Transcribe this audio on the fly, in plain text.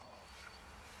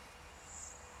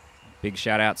Big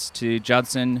shout outs to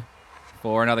Judson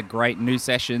for another great new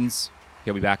sessions.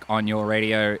 He'll be back on your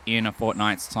radio in a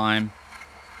fortnight's time.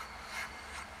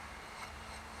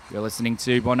 You're listening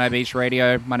to Bondi Beach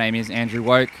Radio. My name is Andrew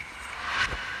Woke.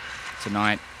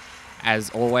 Tonight, as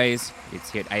always,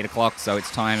 it's hit 8 o'clock, so it's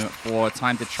time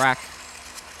to track,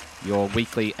 your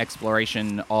weekly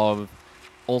exploration of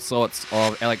all sorts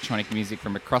of electronic music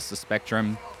from across the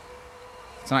spectrum.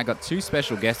 Tonight, got two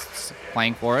special guests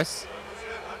playing for us.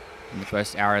 In the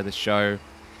first hour of the show,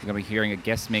 we're going to be hearing a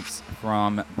guest mix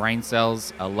from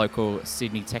BRAINCELLZ, a local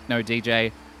Sydney techno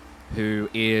DJ who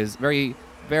is very,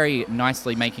 very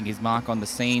nicely making his mark on the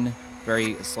scene,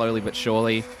 very slowly but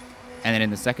surely. And then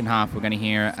in the second half, we're going to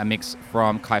hear a mix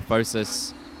from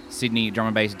Kyphosis, Sydney drum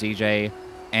and bass DJ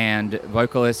and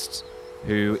vocalist,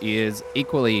 who is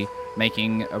equally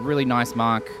making a really nice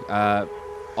mark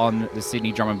on the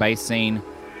Sydney drum and bass scene.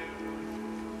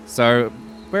 So,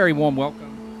 very warm welcome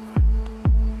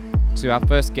to our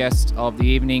first guest of the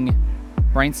evening,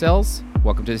 BRAINCELLZ.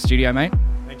 Welcome to the studio, mate.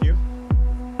 Thank you.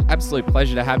 Absolute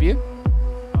pleasure to have you.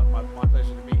 My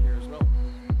pleasure to be here as well.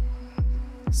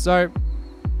 So,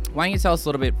 why don't you tell us a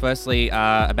little bit, firstly,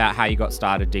 about how you got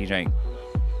started DJing?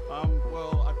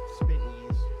 Well, I've spent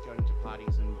years going to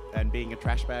parties and being a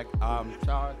trash bag. So I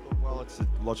thought, well, it's a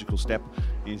logical step.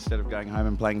 Instead of going home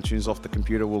and playing tunes off the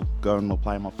computer, we'll go and we'll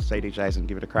play them off CDJs and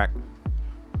give it a crack.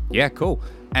 Yeah, cool.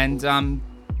 And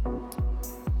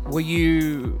were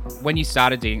you, when you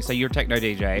started DJing, so you're a techno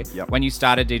DJ. Yep. When you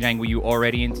started DJing, were you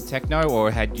already into techno,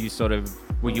 or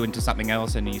were you into something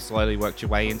else and you slowly worked your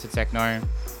way into techno?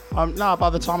 No, by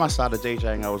the time I started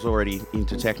DJing, I was already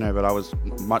into techno, but I was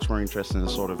much more interested in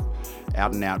sort of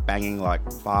out and out banging, like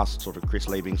fast sort of Chris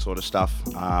Liebing sort of stuff,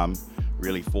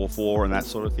 really 4/4 and that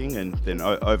sort of thing. And then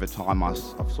over time, I've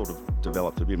sort of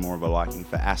developed a bit more of a liking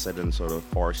for acid and sort of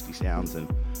foresty sounds and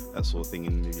that sort of thing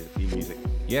in music.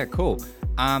 Yeah, cool.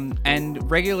 And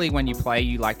regularly when you play,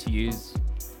 you like to use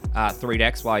 3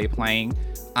 decks while you're playing.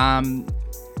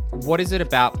 What is it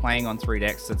about playing on 3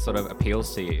 decks that sort of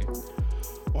appeals to you?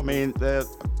 I mean,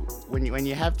 when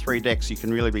you have 3 decks, you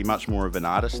can really be much more of an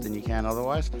artist than you can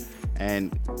otherwise.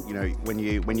 And you know, when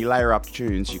you layer up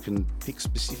tunes, you can pick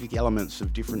specific elements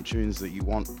of different tunes that you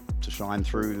want to shine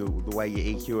through. The way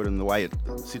you EQ it and the way it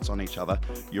sits on each other,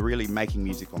 you're really making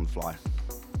music on the fly.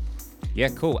 Yeah,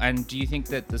 cool. And do you think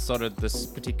that this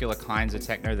particular kinds of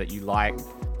techno that you like,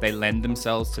 they lend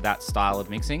themselves to that style of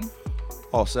mixing?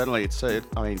 Oh, certainly.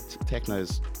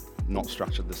 Techno's not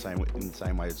structured in the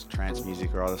same way as trance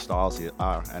music or other styles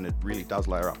are, and it really does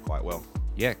layer up quite well.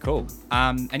 Yeah, cool.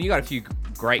 And you got a few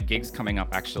great gigs coming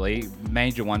up, actually.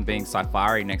 Major one being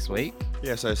Safari next week.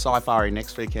 Yeah, so Safari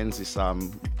next weekend's this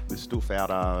stuff out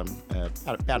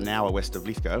about an hour west of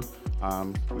Lithgow,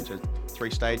 which are 3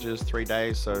 stages, 3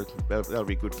 days, so that'll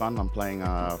be good fun. I'm playing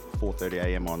 4:30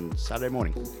 a.m. on Saturday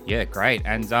morning. Yeah, great.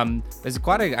 And there's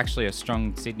actually a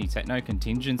strong Sydney techno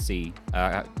contingency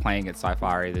playing at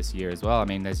Safari this year as well. I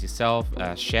mean, there's yourself,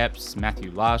 Sheps, Matthew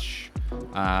Lush.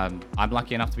 I'm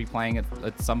lucky enough to be playing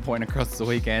at some point across the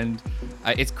weekend.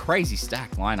 It's crazy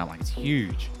stacked lineup, like it's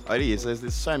huge. It is.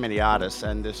 There's so many artists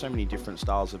and there's so many different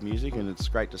styles of music, and it's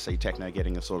great to see techno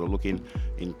getting a sort of look in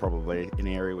probably an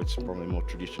area which is probably more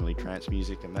traditionally trance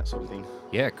music and that sort of thing.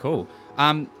 Yeah, cool.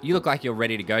 You look like you're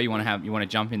ready to go. You want to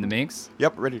jump in the mix?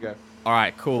 Yep, ready to go. All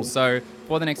right, cool. So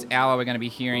for the next hour, we're going to be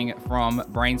hearing from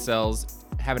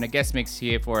BRAINCELLZ, having a guest mix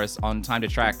here for us on Time to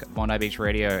Track Bondi Beach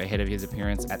Radio ahead of his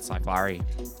appearance at Safari.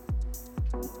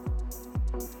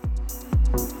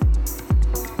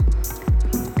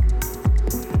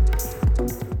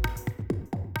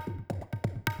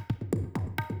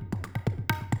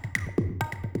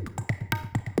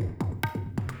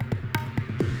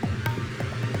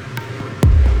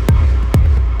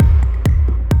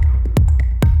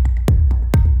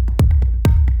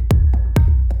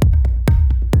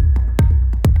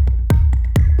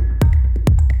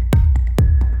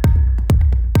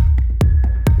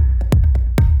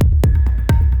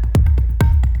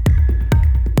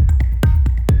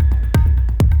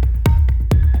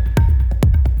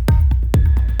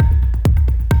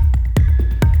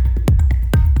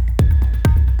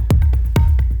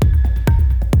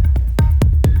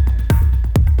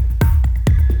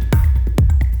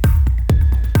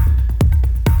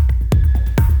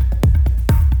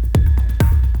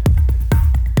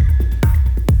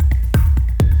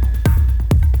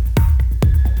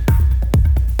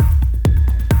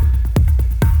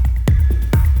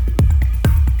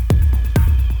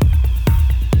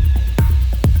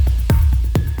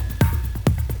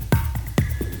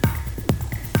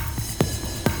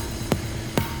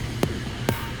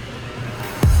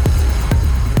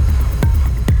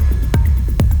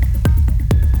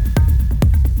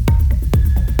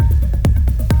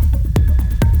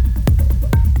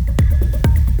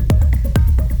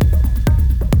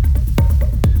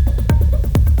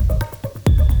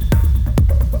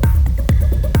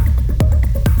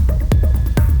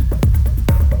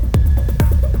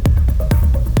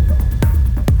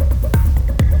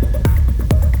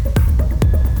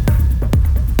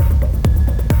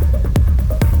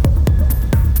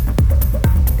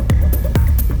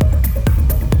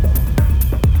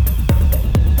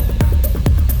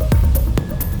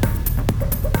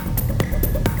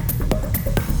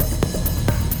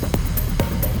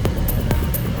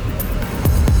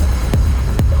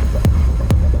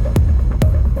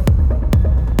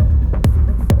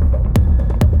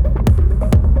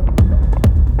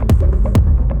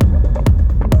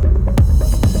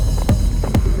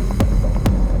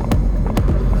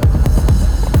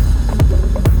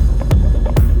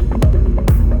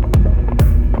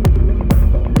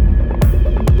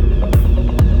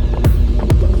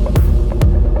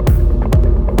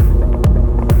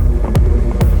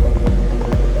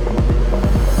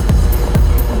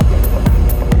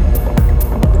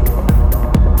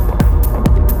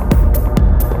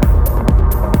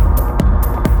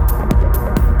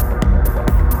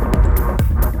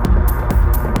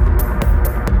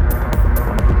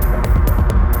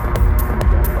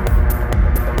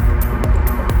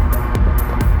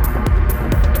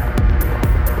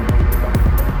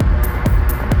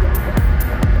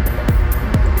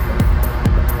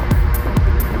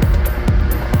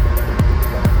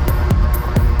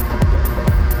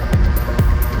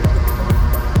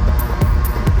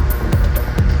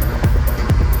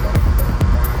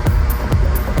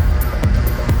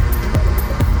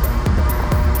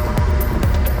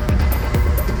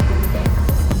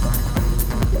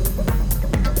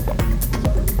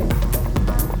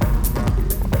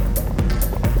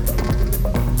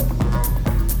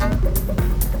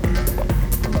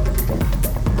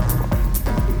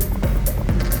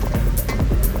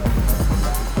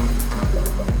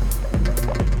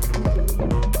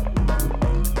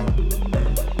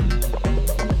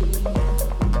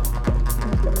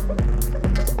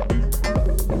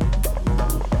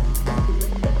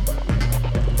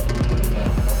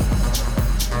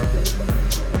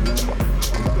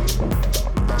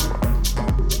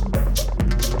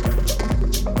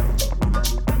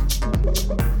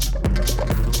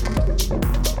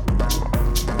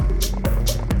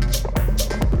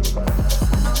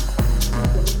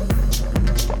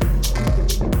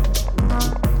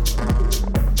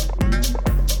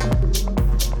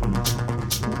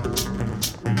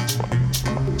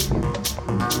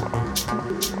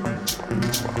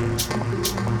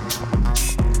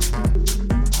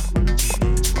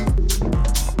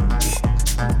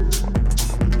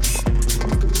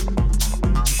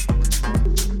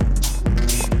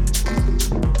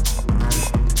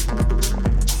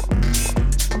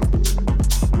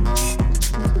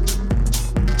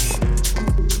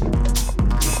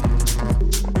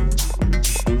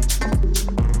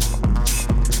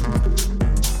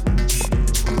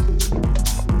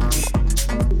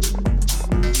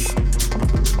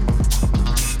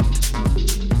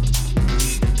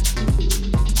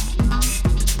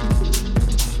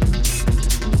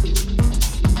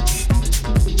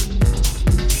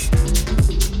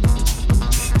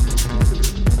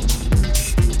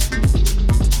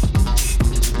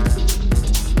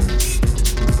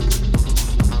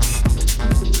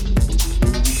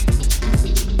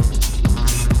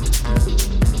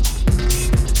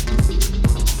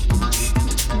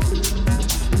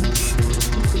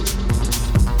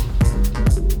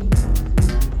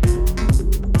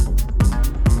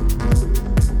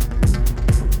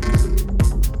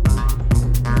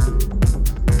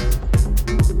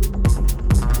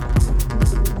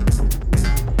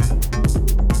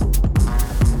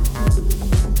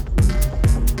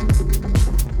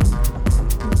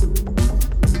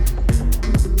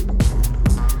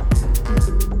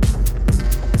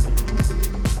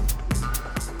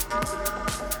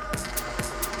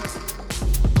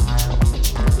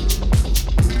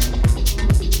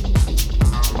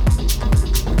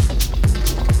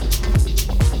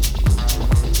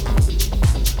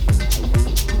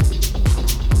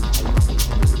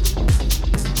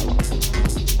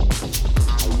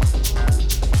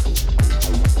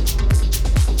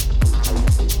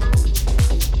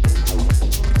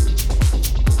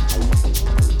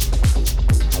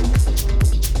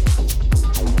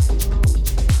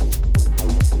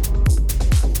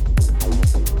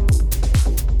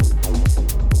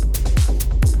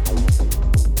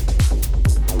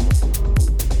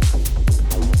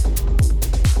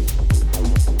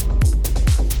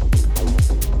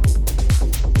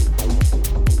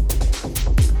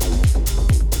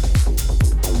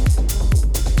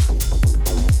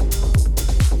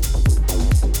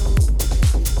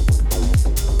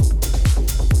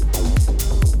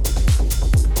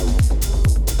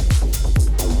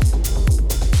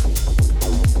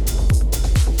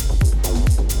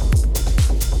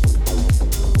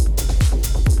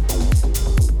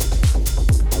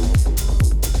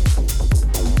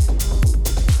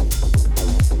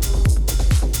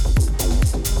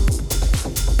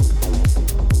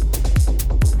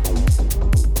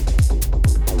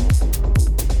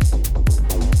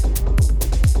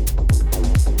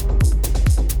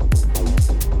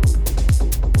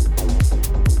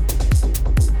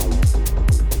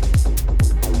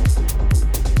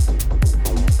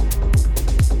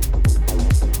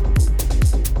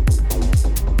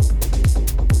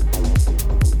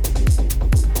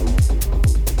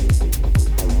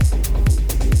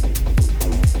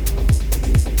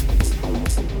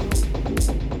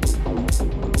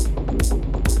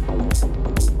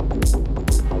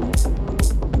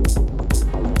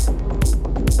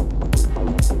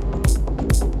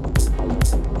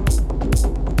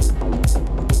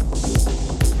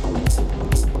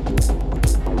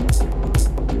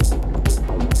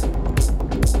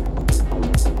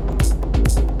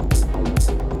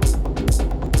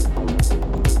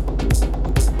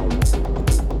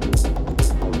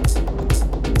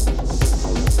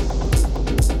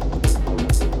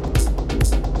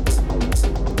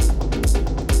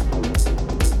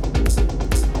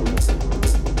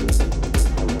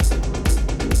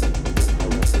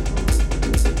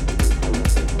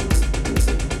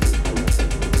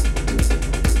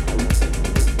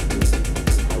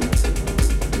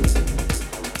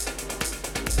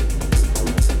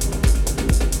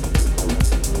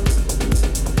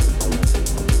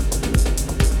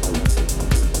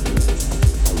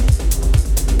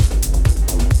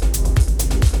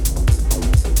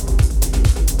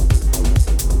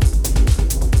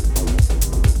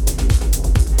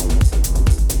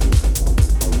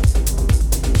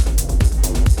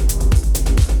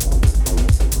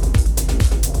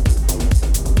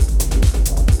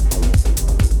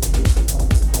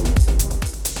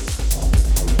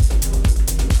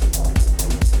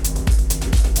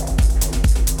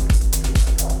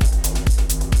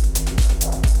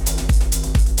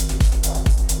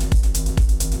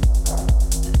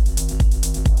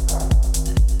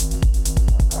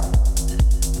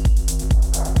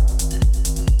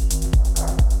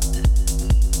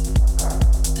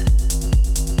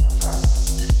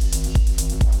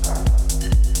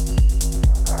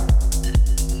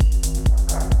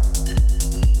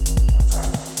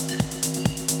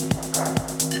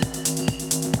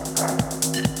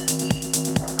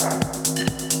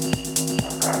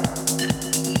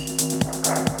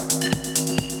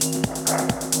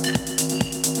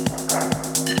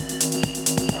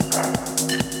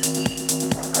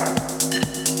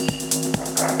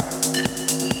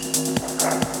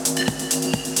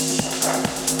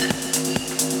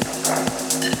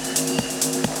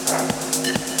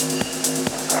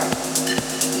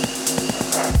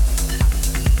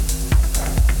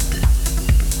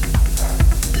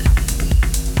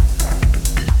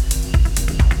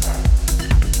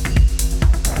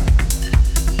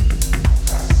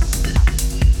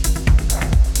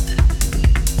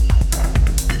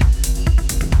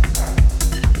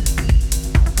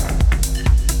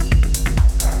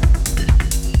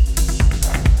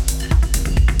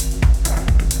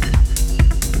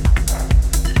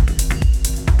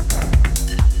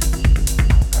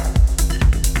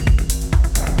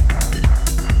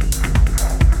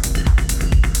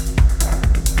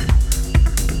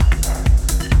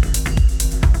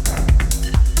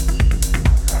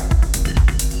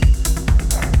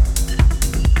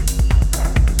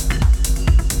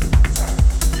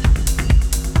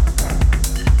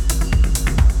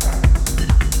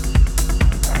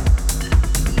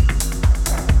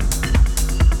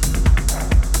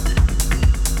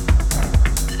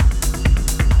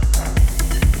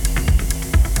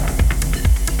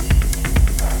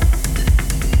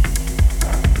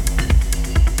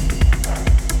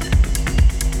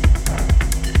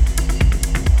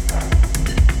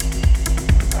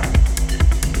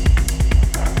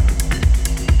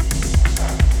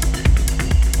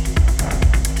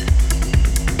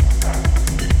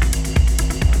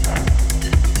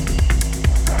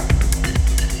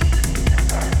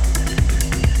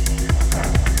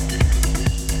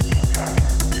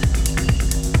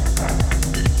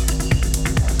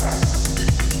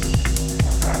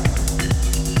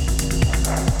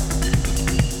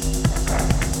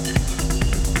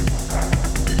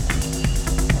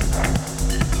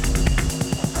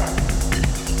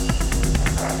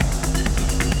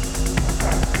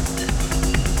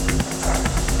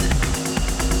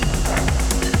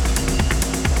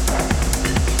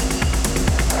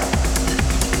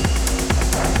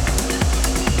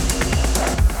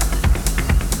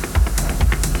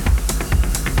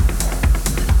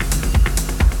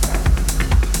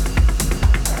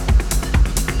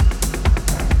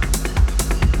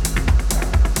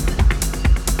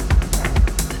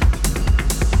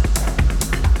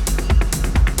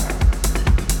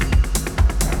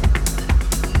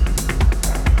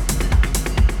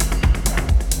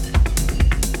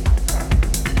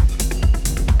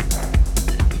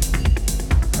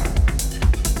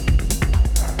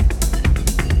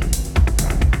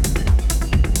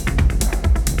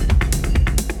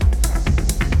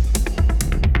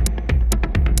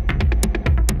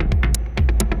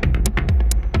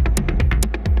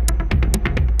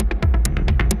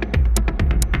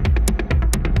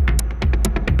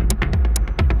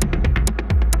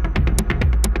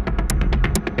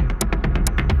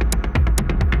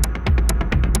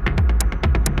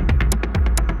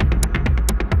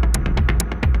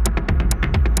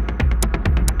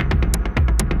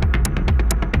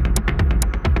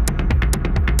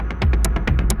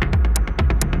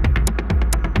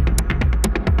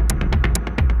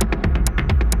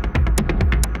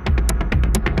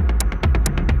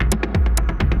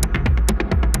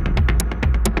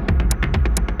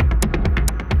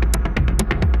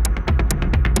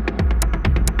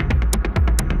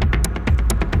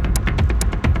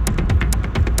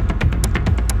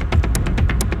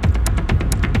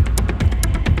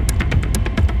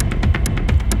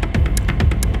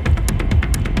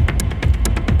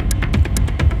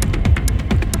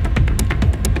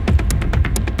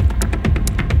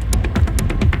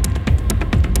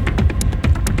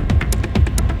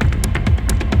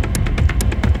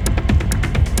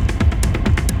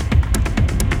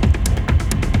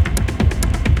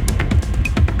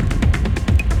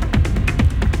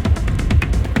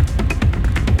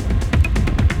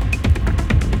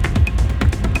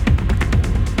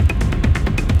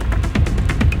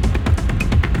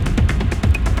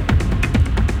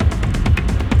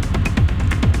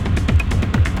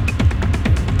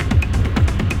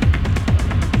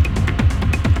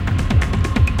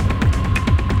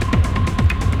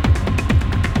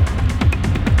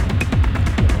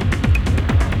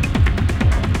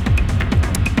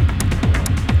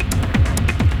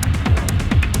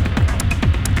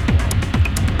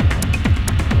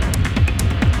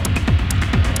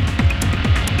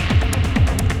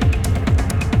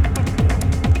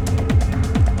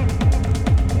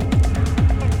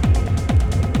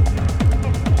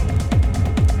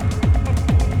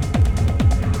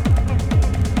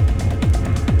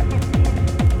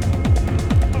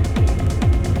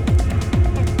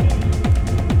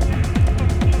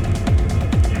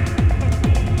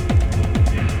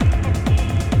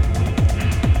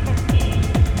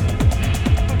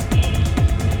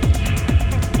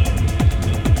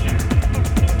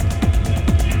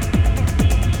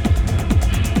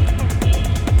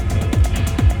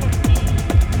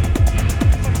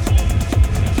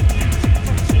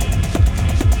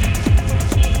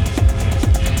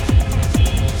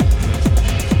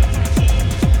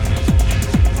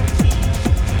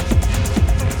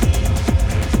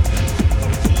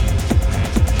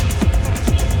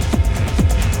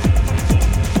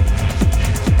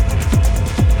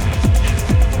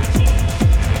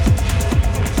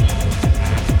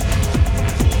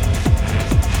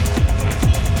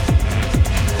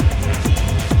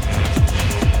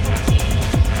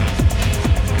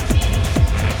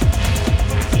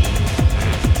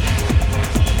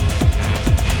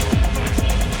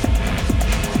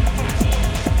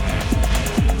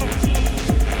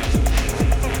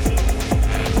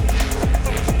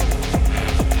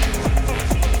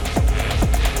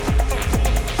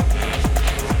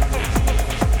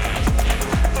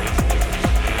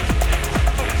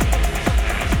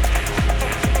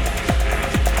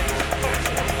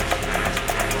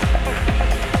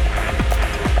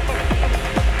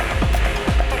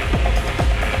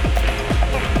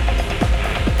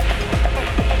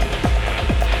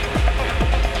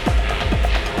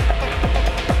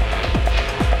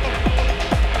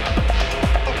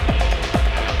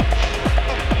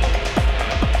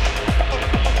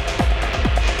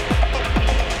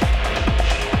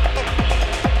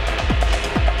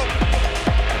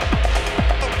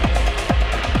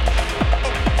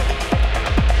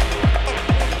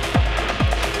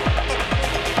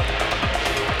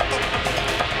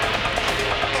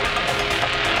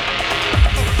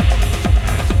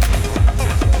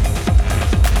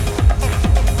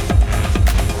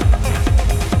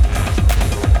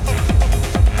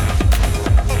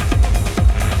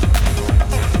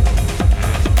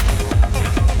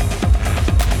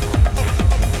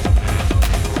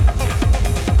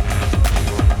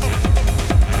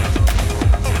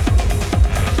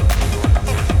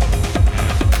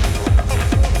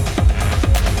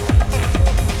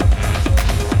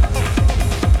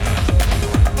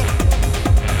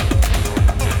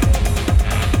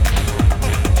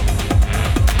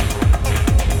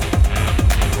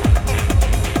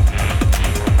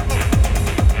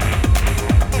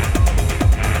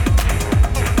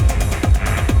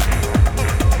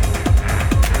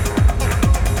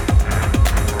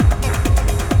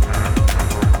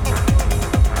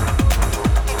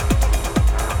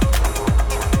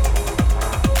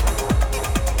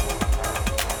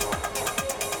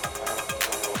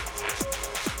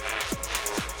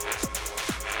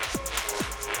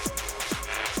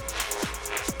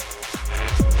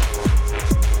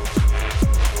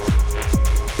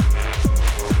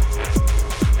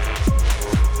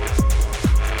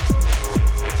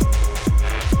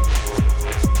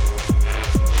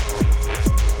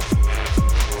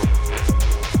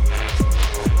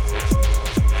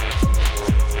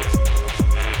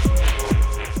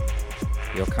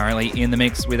 currently in the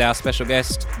mix with our special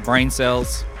guest,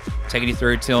 BRAINCELLZ, taking you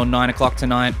through till 9 o'clock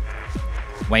tonight.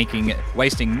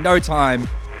 Wasting no time,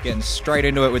 getting straight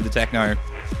into it with the techno.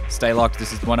 Stay locked,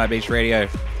 this is Bondi Beach Radio.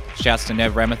 Shouts to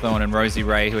Nev Ramathorn and Rosie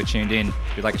Ray who are tuned in.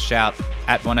 If you'd like a shout,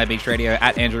 at Bondi Beach Radio,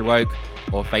 at Andrew Woke,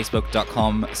 or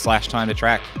facebook.com/time to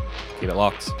track. Keep it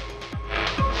locked.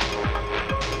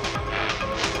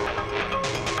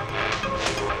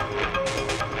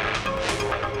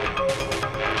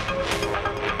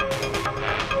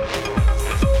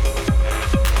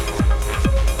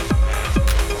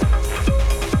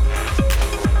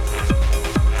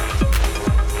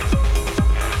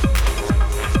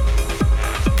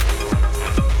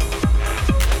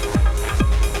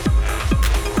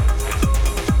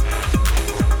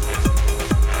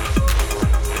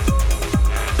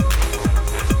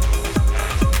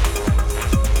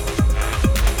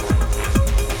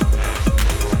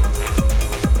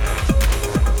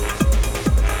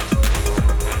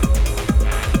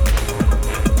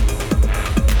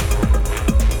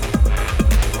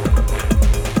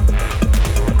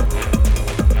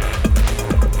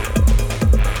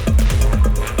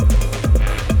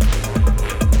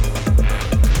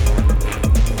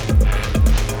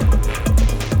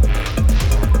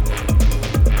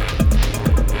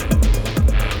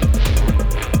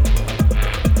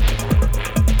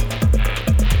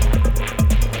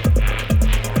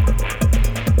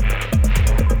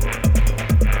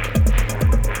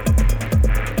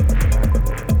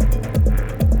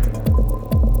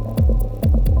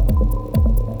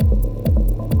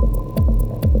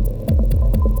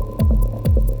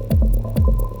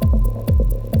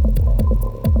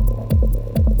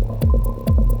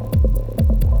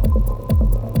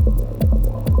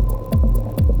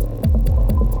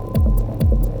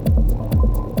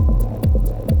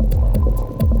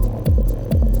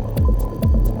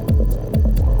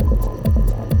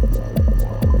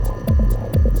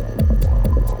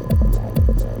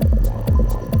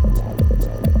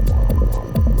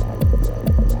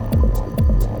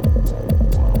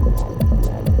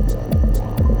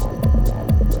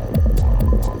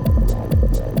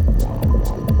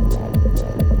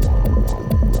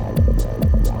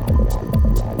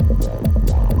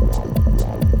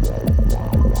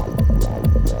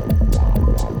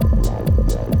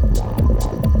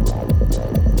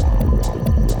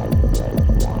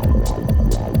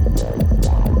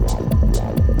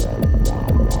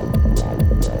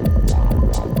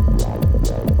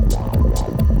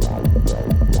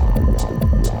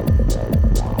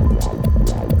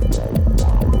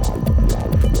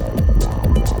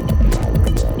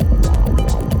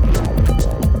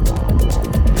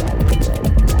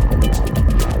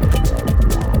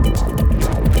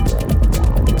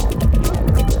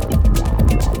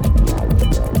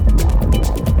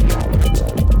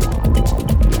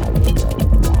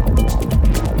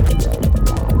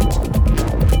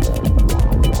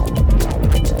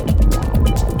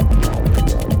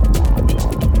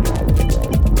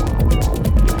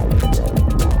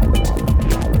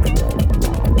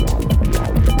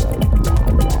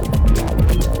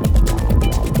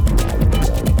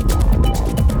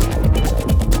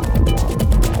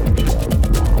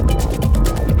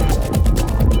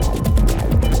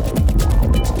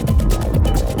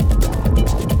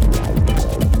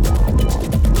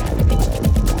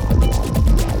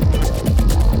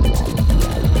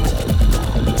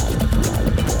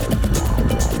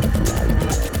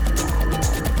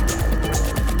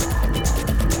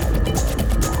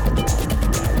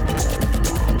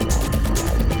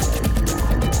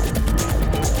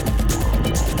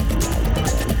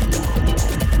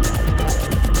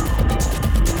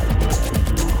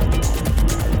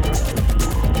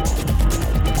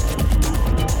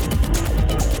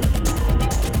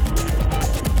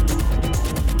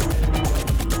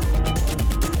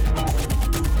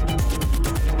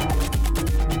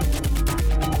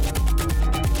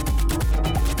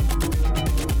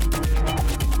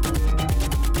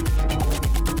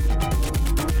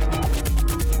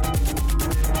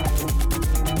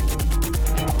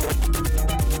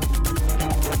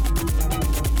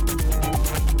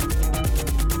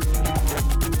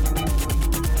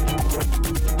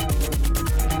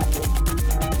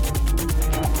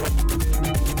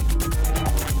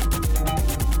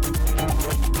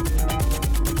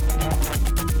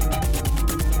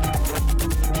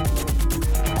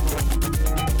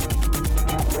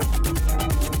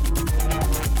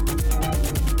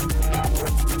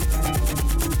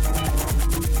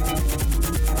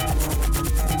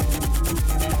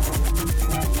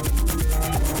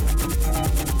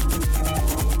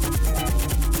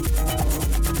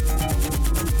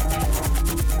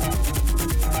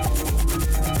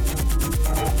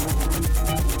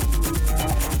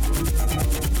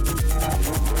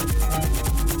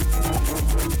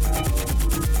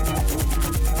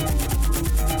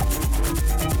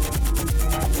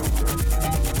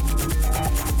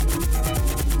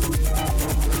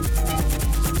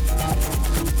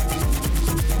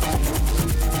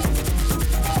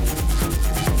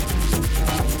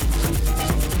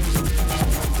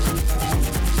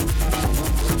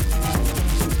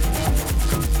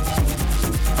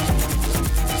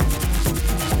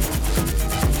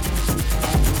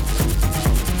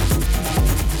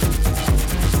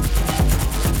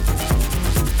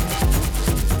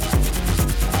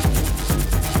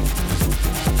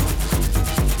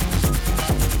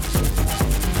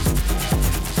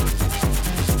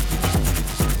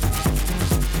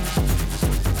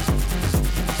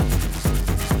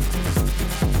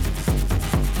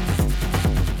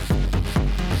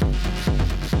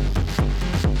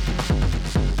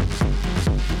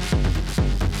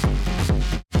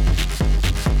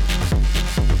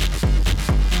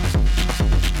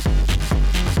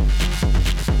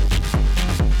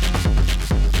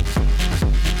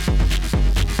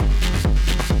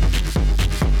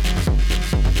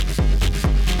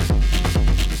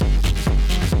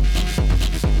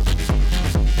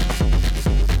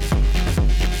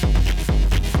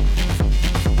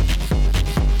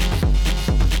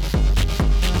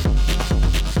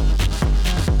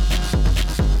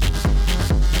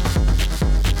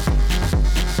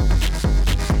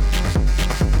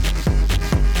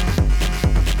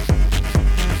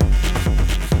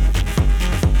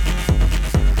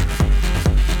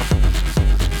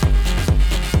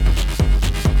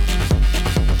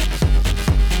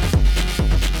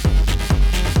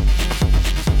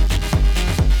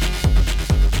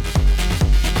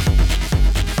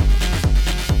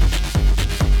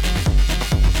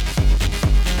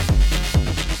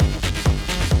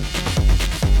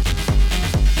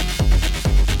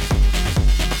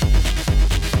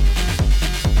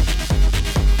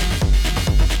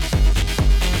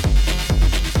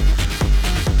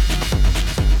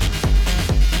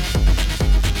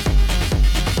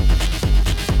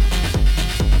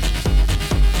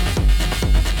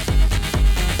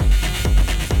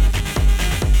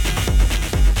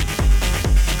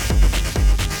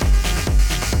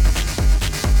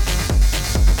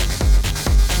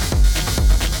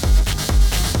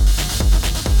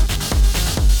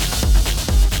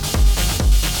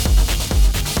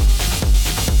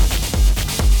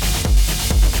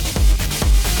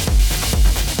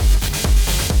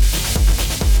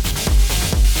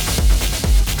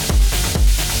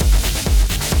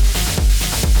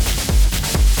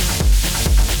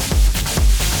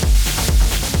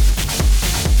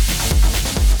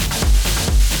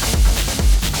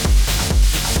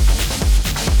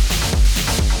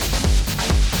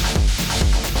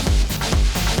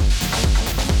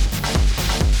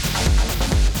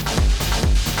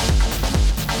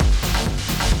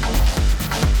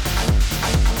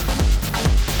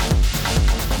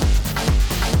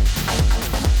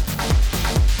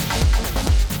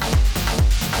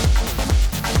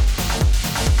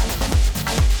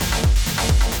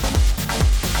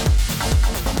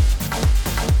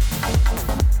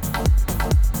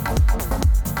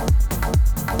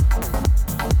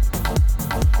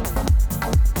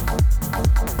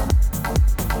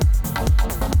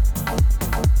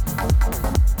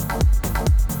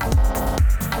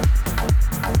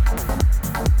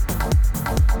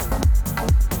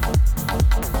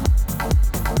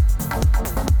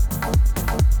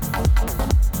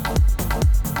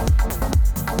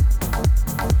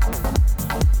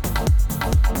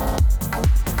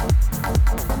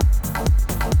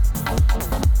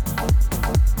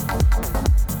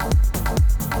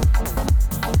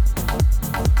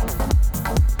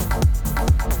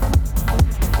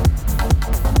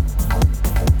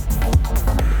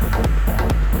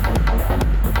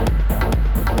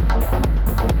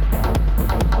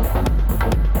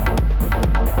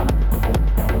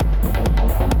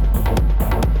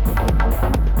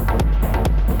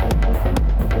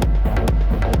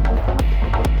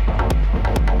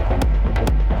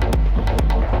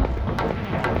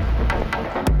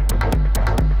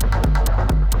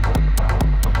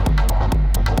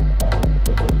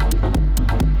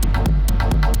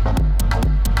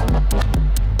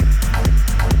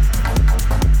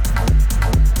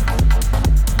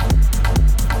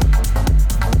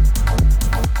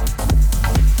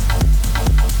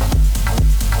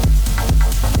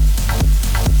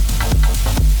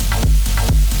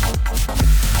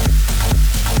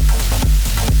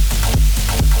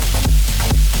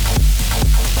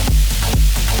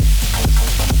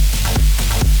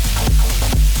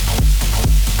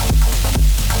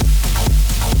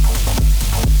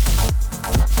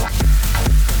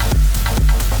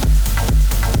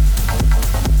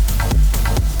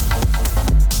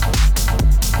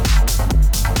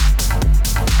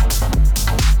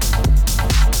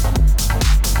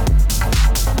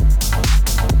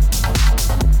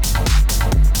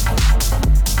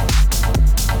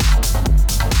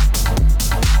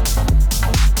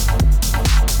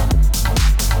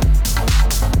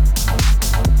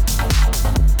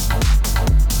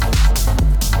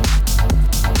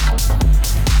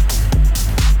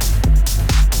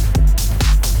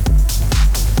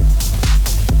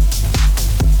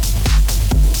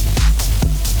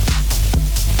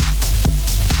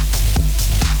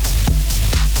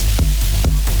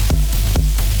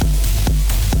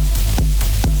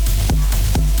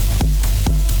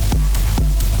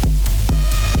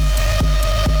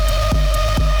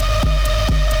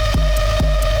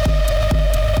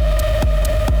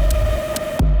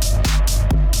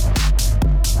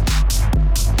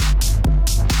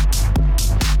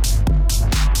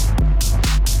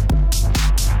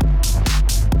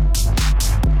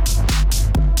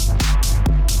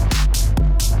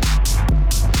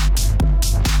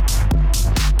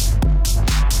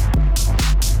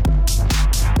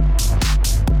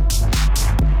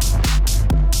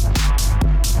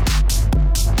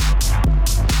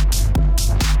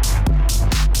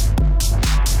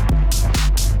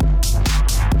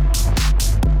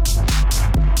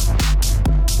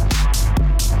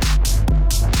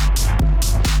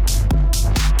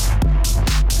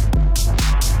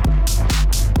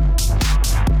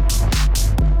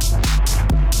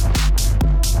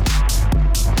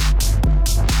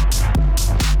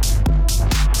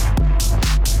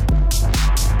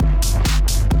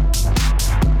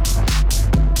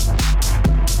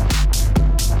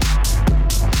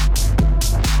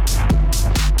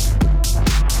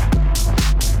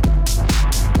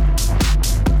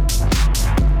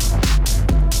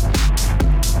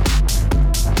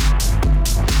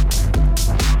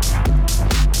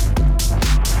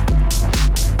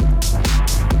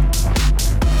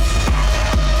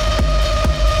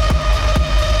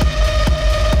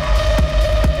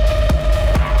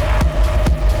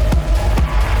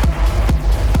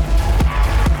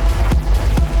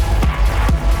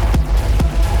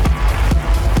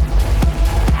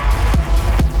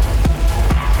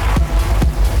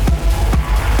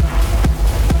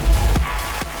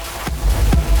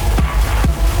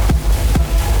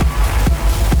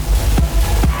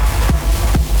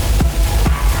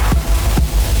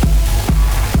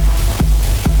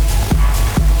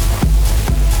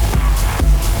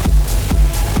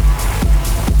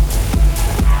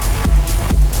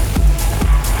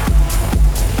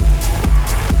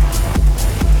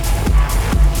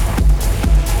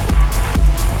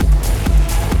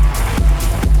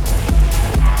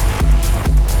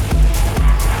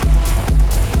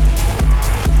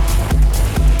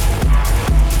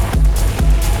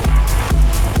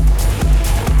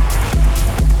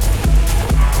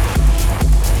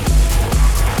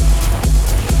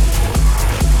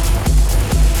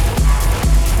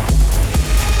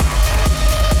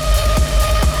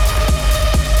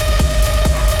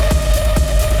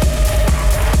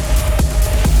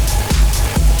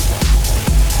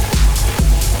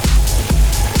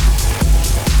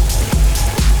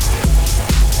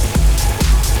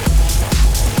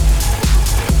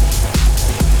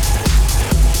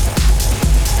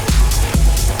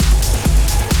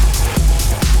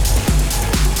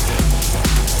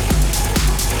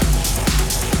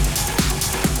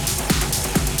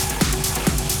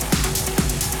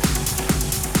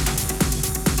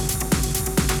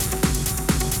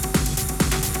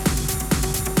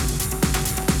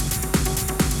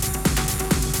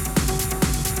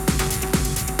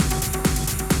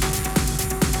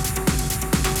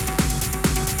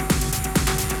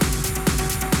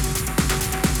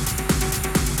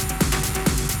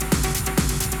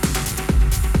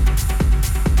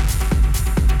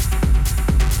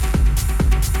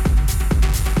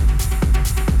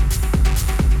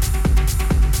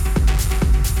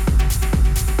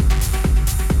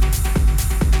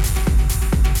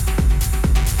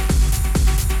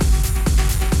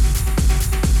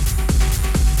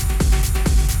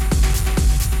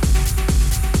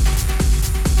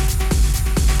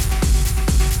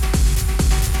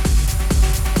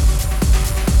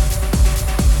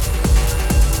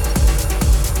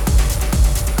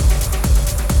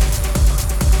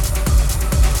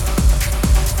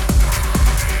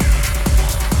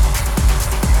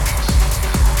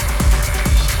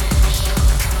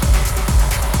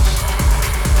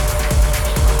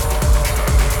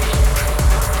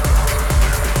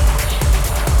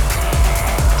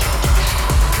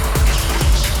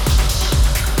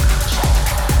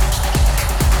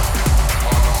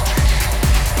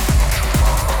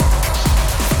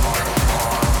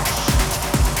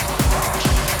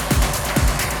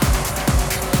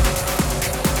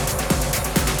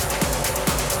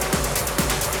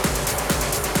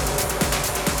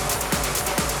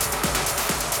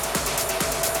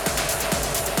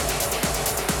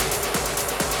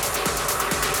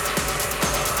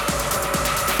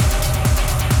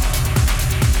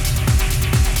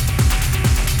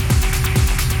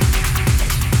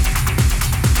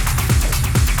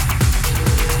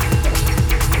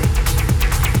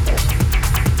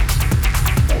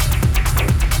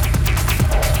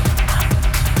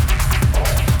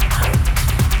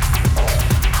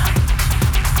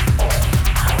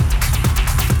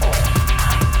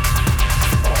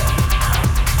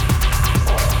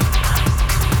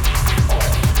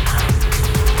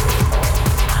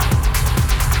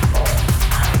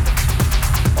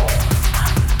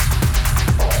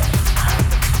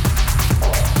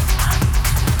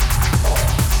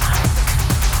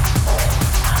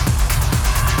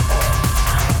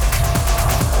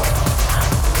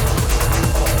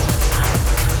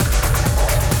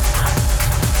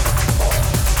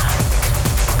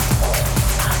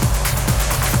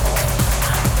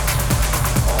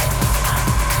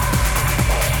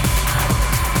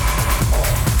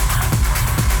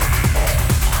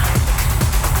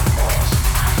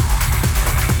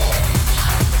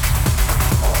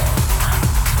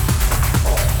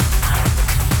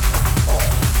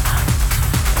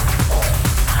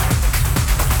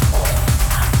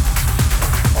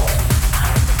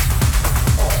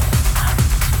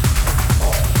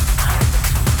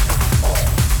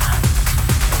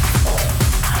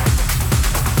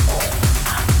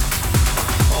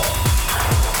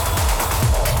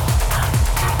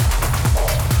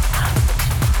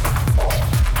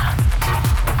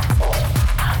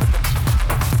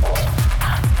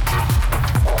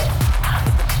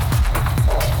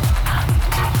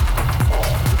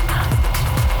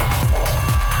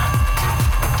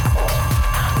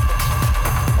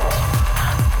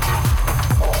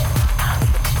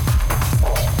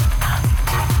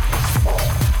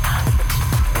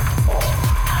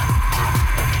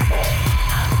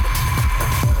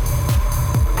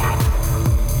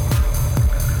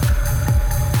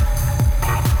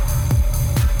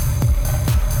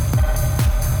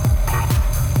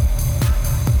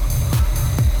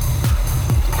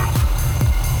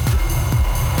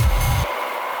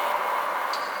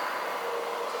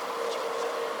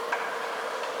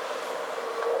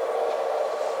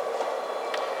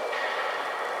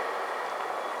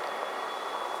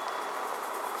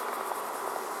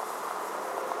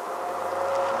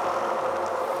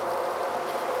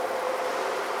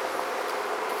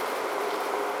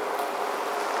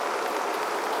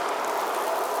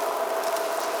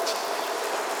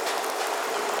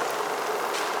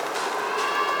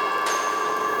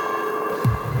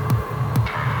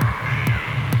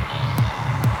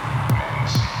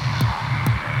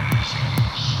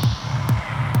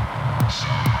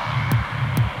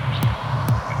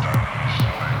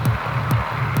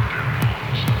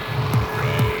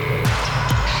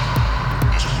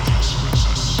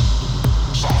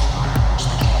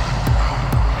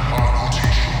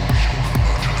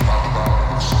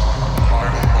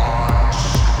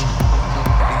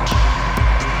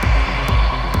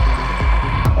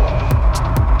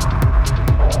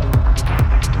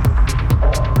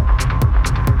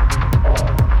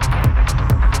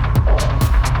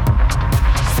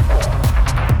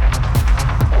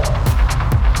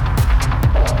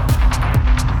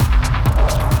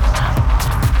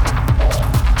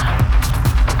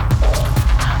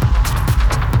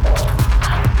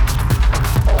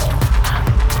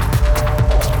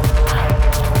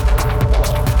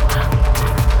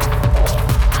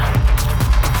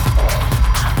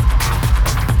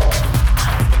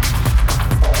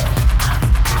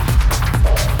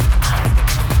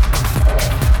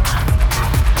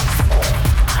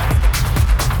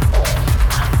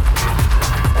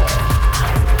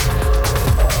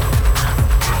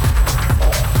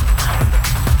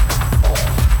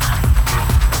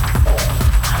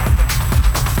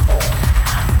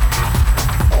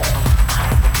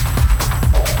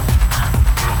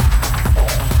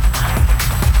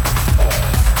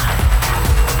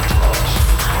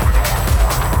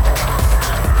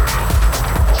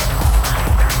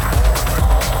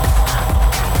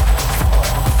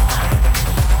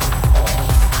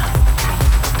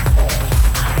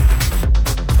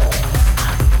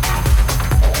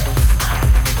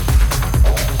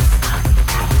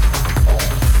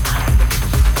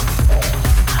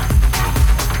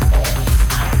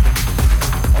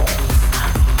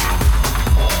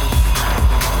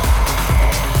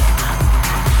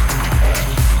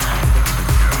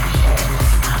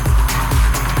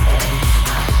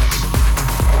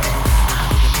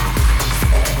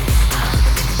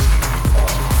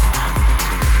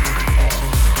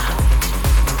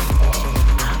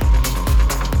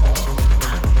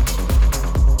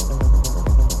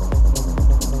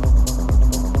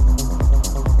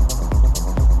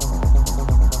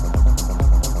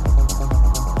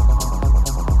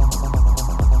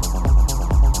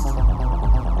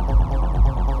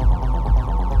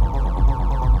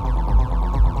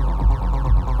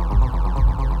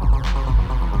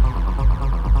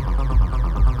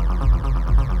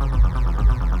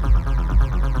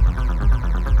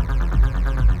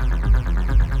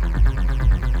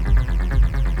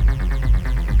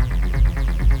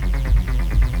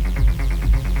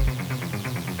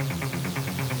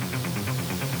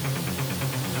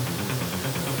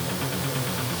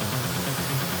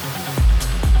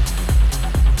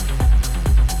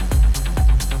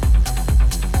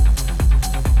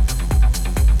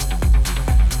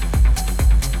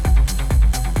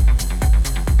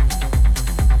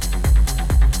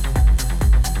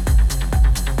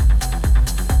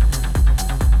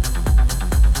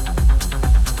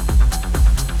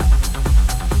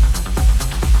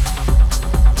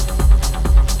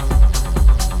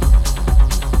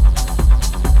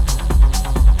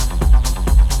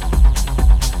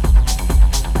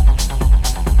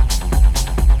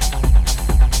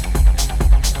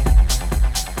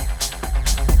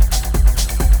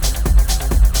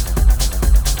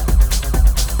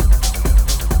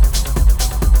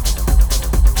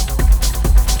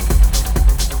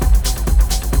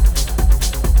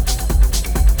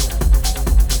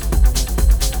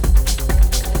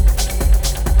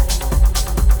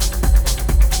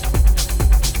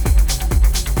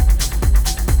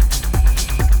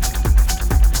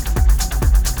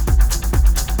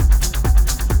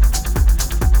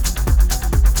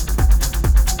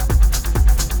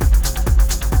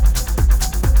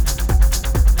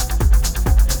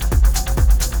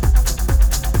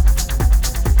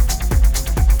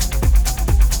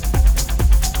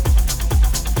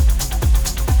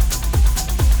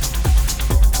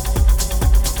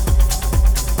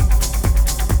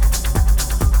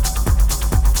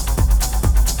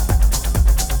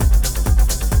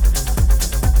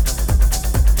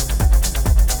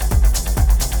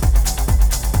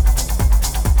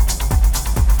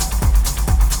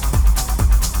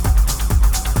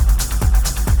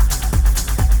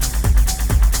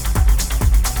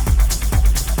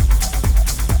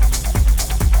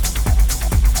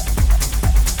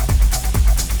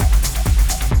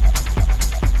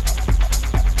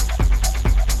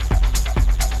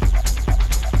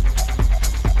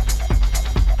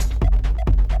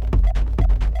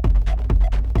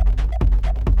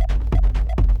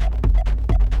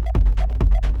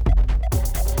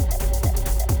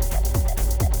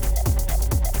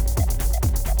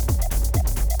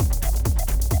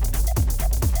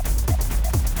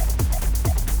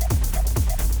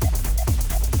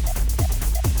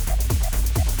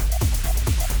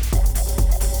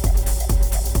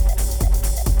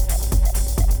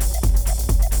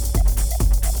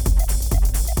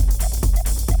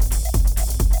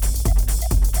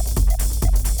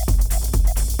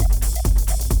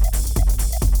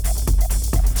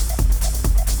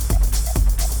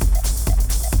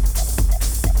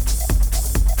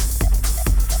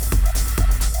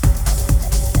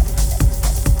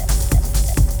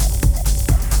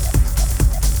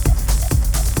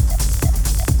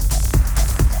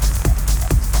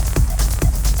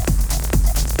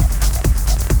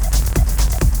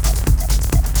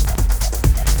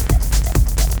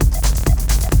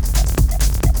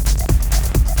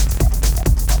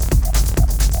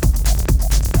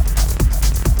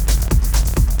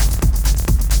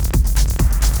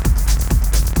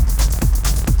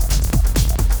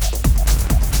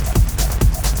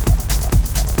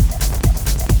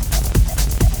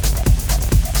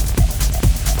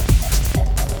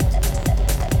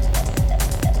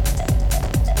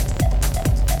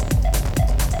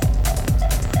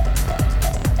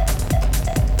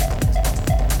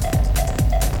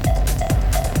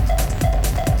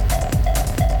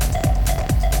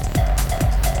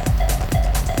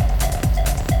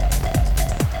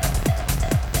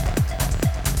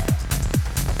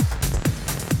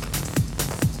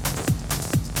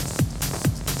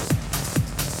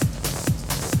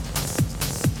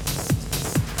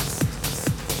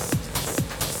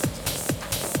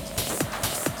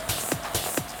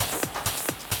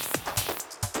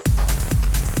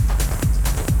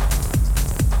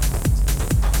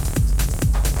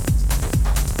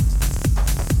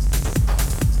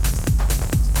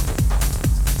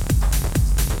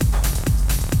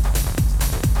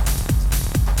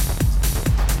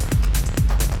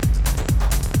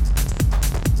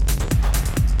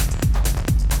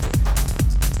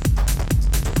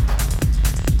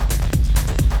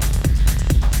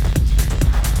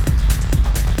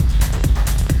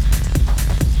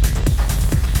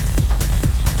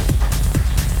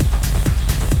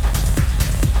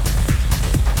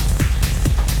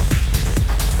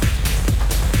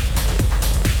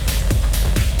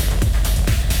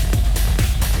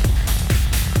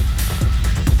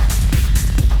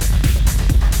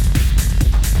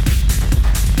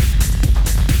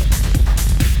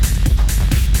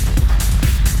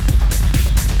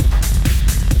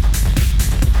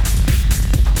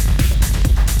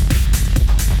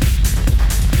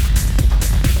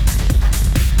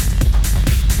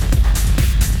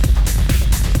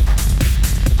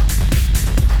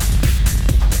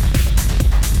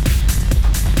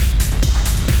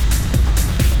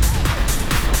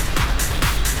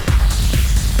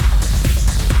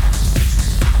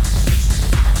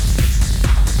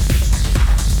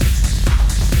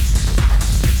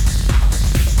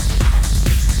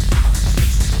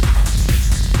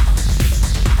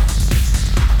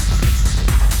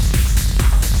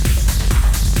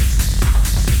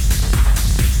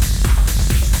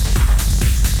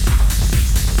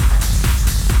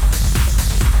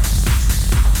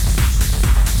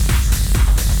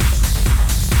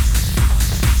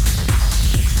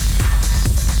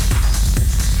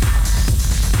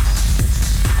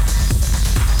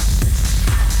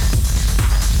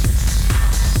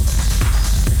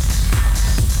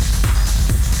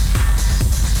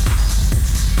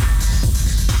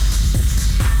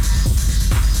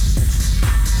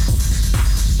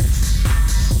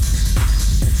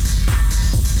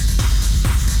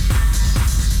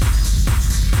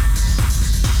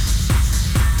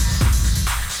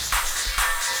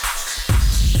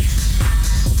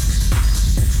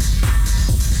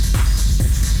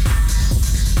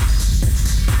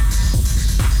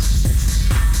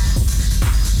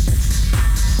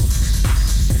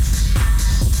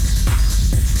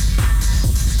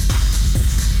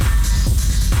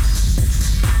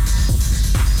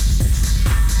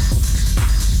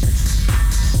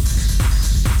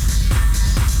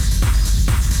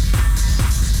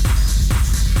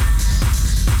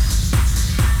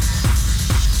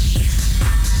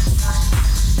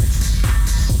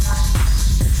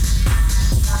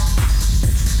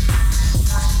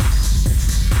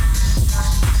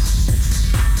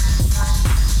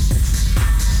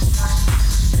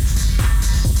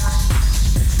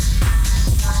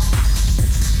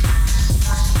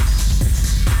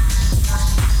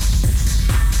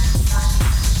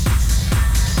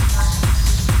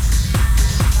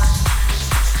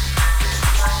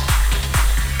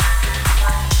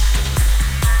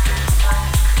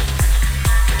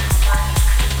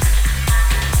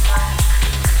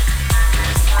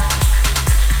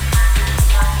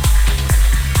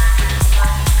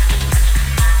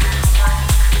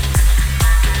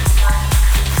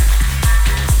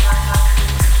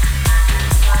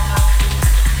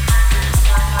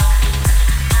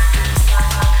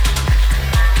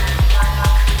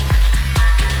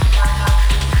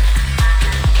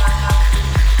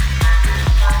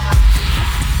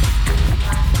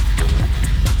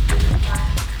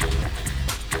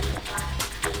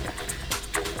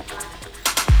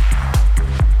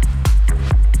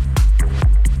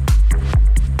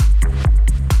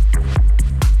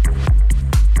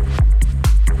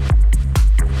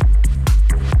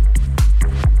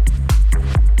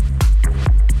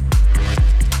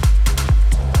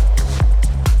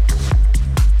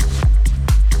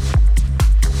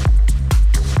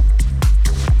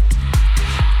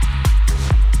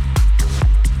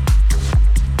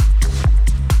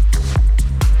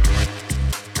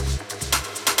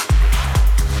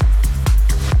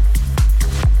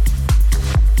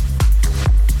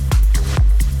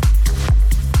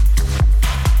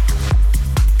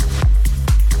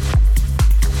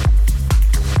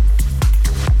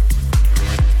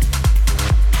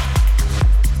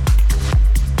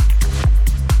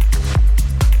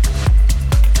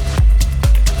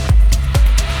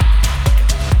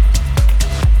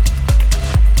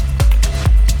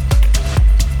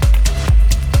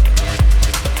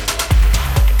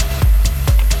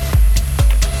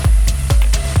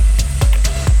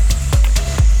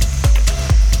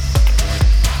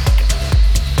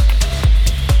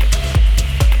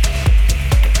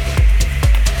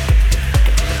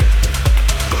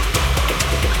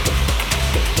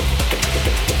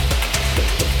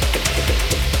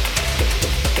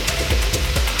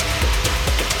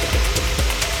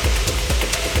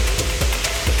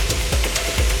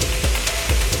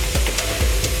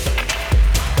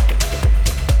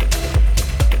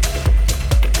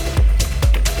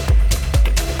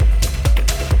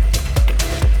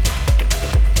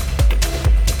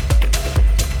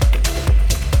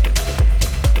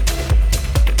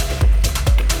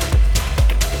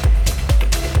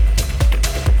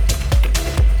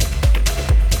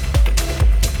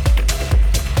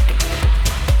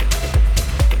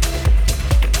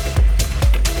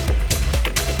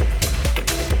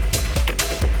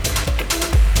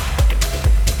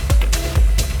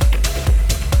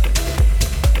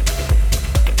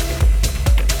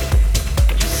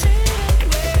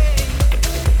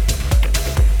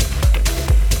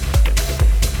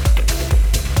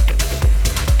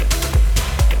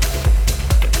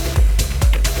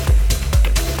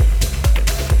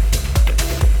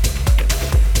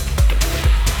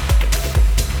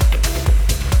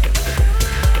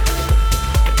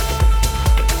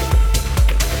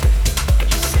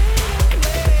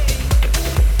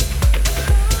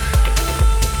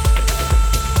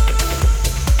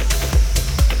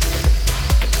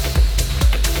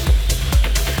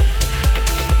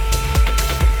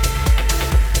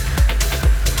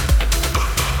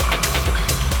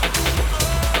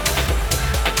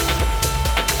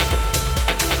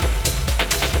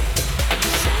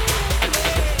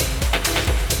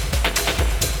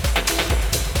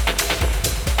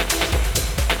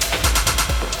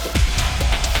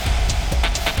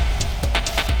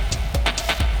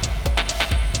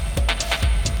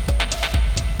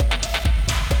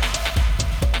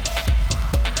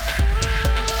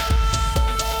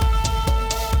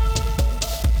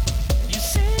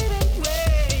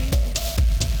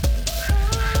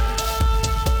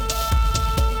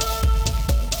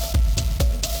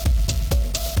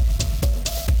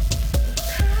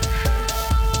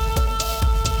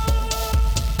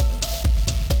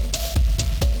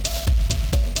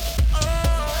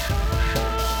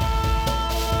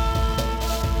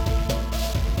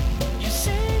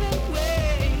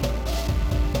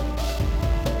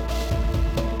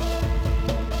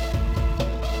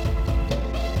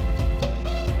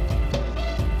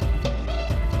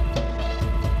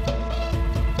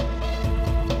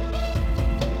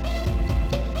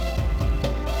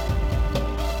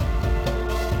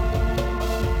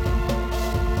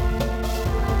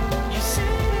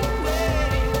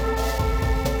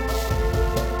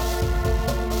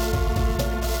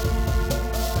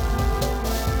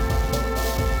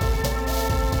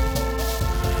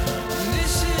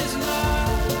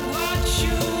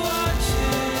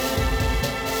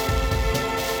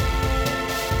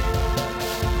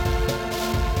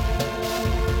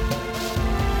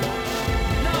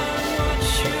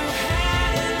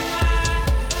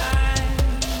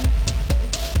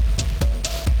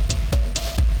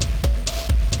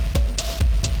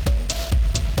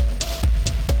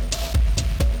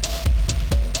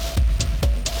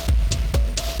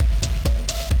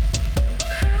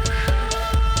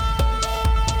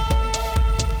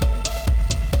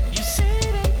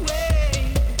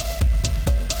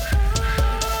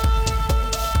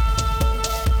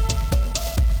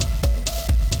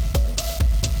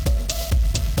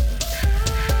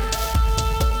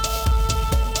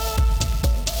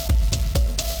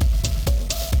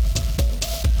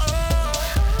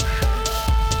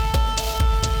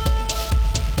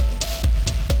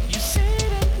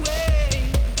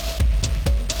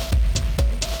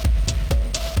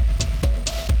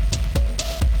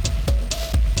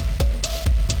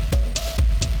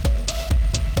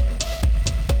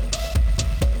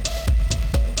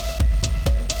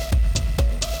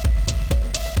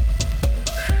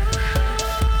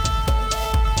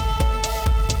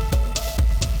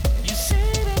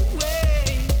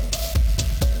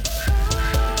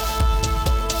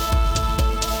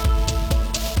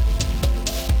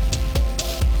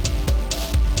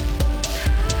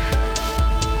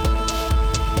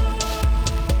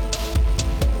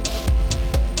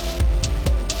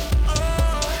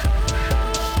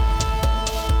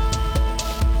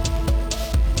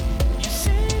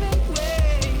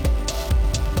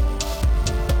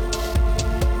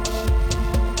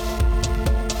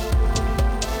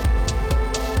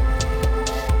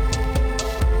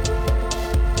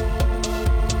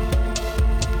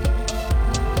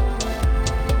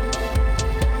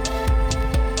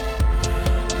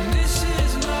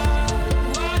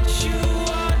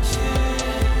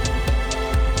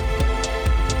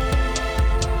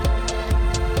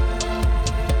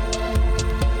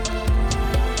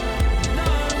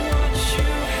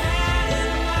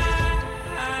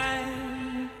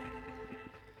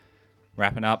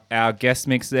 Wrapping up our guest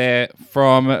mix there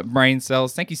from Brain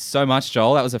Cells. Thank you so much,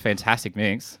 Joel. That was a fantastic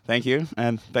mix. Thank you,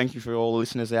 and thank you for all the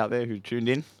listeners out there who tuned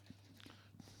in.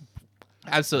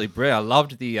 Absolutely brilliant.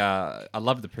 I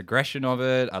loved the progression of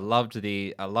it. I loved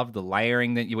the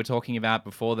layering that you were talking about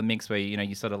before the mix, where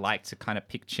you sort of like to kind of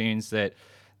pick tunes that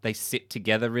they sit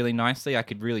together really nicely. I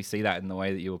could really see that in the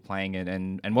way that you were playing it,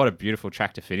 and what a beautiful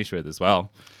track to finish with as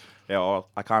well. Yeah, well,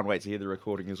 I can't wait to hear the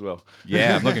recording as well.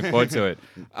 Yeah, I'm looking forward to it.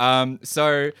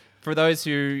 So for those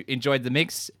who enjoyed the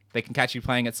mix, they can catch you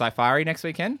playing at Safari next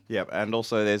weekend. Yep, and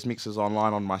also there's mixes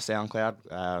online on my SoundCloud,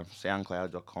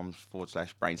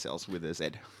 soundcloud.com/braincells with a Z.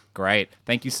 Great.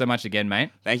 Thank you so much again, mate.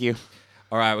 Thank you.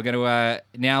 All right, we're going to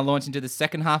now launch into the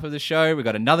second half of the show. We've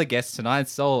got another guest tonight.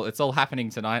 It's all happening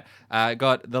tonight.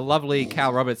 Got the lovely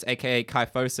Cal Roberts, a.k.a.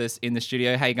 Kyphosis, in the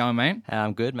studio. How you going, mate?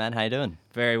 I'm good, man. How you doing?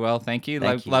 Very well, thank you.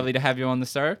 Thank you. Lovely to have you on the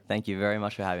show. Thank you very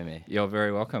much for having me. You're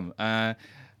very welcome.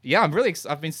 Yeah,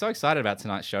 I've been so excited about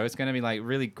tonight's show. It's going to be like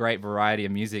really great variety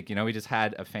of music. We just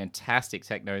had a fantastic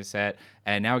techno set,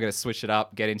 and now we're going to switch it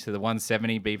up, get into the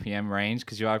 170 BPM range,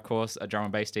 because you are, of course, a drum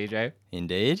and bass DJ.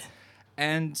 Indeed.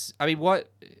 And I mean, what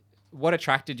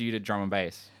attracted you to drum and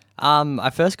bass? I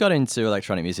first got into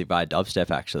electronic music by dubstep,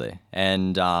 actually.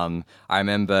 And I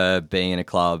remember being in a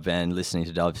club and listening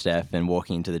to dubstep and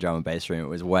walking into the drum and bass room. It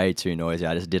was way too noisy.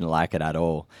 I just didn't like it at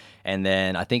all. And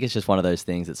then I think it's just one of those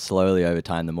things that slowly over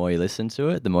time, the more you listen to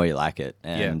it, the more you like it.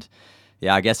 And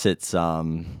yeah, I guess it's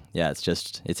in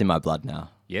my blood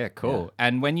now. Yeah, cool. Yeah.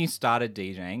 And when you started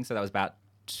DJing, so that was about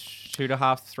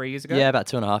 2.5, 3 years ago? Yeah, about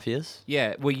 2.5 years.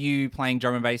 Yeah. Were you playing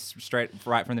drum and bass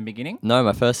right from the beginning? No,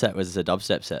 my first set was a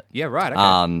dubstep set. Yeah, right.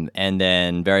 Okay. And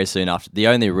then very soon after, the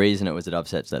only reason it was a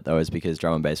dubstep set, though, is because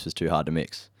drum and bass was too hard to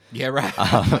mix. Yeah,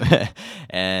 right.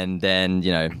 And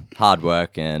then, hard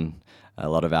work and a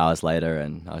lot of hours later,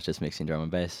 and I was just mixing drum and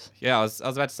bass. Yeah, I was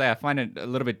about to say, I find it a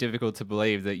little bit difficult to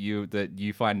believe that you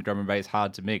find drum and bass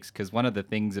hard to mix, because one of the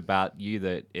things about you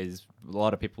that is a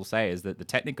lot of people say is that the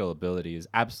technical ability is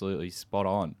absolutely spot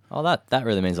on. Oh, that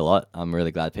really means a lot. I'm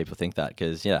really glad people think that,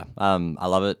 because I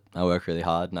love it. I work really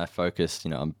hard and I focus.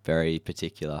 I'm very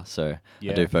particular, so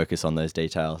I do focus on those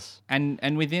details.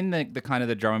 And within the kind of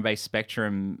the drum and bass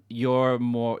spectrum, you're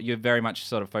very much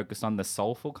sort of focused on the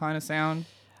soulful kind of sound.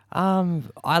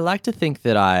 I like to think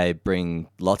that I bring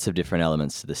lots of different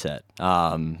elements to the set.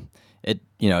 It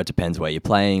depends where you're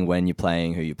playing, when you're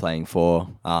playing, who you're playing for.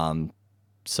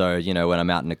 So when I'm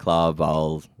out in a club,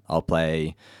 I'll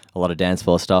play a lot of dance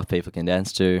floor stuff people can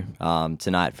dance to.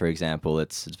 Tonight, for example,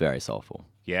 it's very soulful.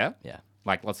 Yeah? Yeah.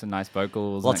 Like lots of nice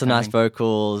vocals. Lots of nice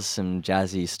vocals, some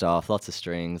jazzy stuff, lots of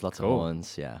strings, lots of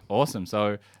horns. Yeah. Awesome.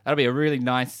 So that'll be a really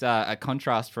nice a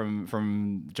contrast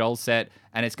from Joel's set,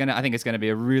 and I think it's gonna be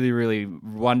a really, really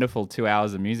wonderful 2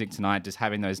 hours of music tonight. Just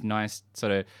having those nice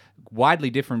sort of widely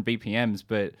different BPMs,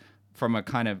 but from a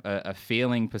kind of a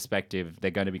feeling perspective,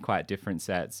 they're going to be quite different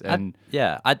sets. And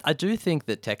I do think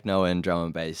that techno and drum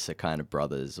and bass are kind of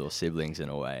brothers or siblings in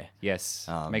a way. Yes,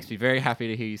 makes me very happy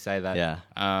to hear you say that.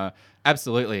 Yeah,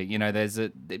 absolutely.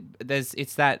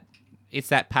 It's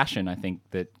that passion, I think,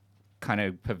 that kind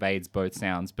of pervades both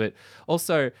sounds, but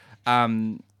also.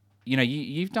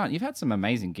 You've had some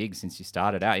amazing gigs since you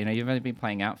started out. You've only been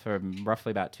playing out for roughly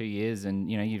about 2 years, and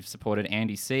you've supported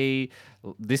Andy C.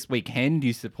 This weekend,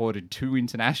 you supported 2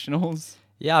 internationals.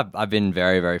 Yeah, I've been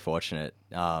very, very fortunate.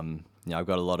 I've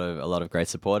got a lot of great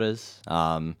supporters,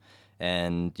 and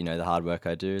the hard work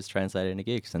I do is translated into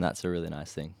gigs, and that's a really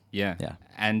nice thing. Yeah.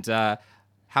 And how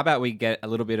about we get a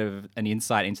little bit of an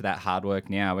insight into that hard work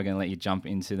now? We're going to let you jump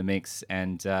into the mix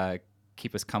and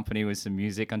keep us company with some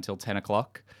music until 10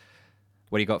 o'clock.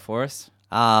 What do you got for us?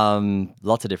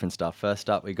 Lots of different stuff. First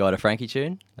up, we got a Frankee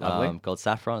tune called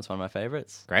Saffron. It's one of my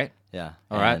favorites. Great. Yeah.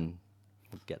 All right.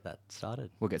 We'll get that started.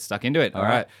 We'll get stuck into it. All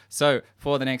right. So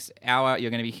for the next hour,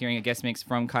 you're going to be hearing a guest mix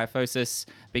from Kyphosis.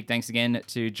 Big thanks again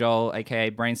to Joel, a.k.a.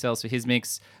 Brain Cells, for his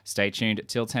mix. Stay tuned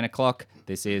till 10 o'clock.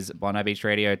 This is Bondi Beach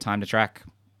Radio. Time to track.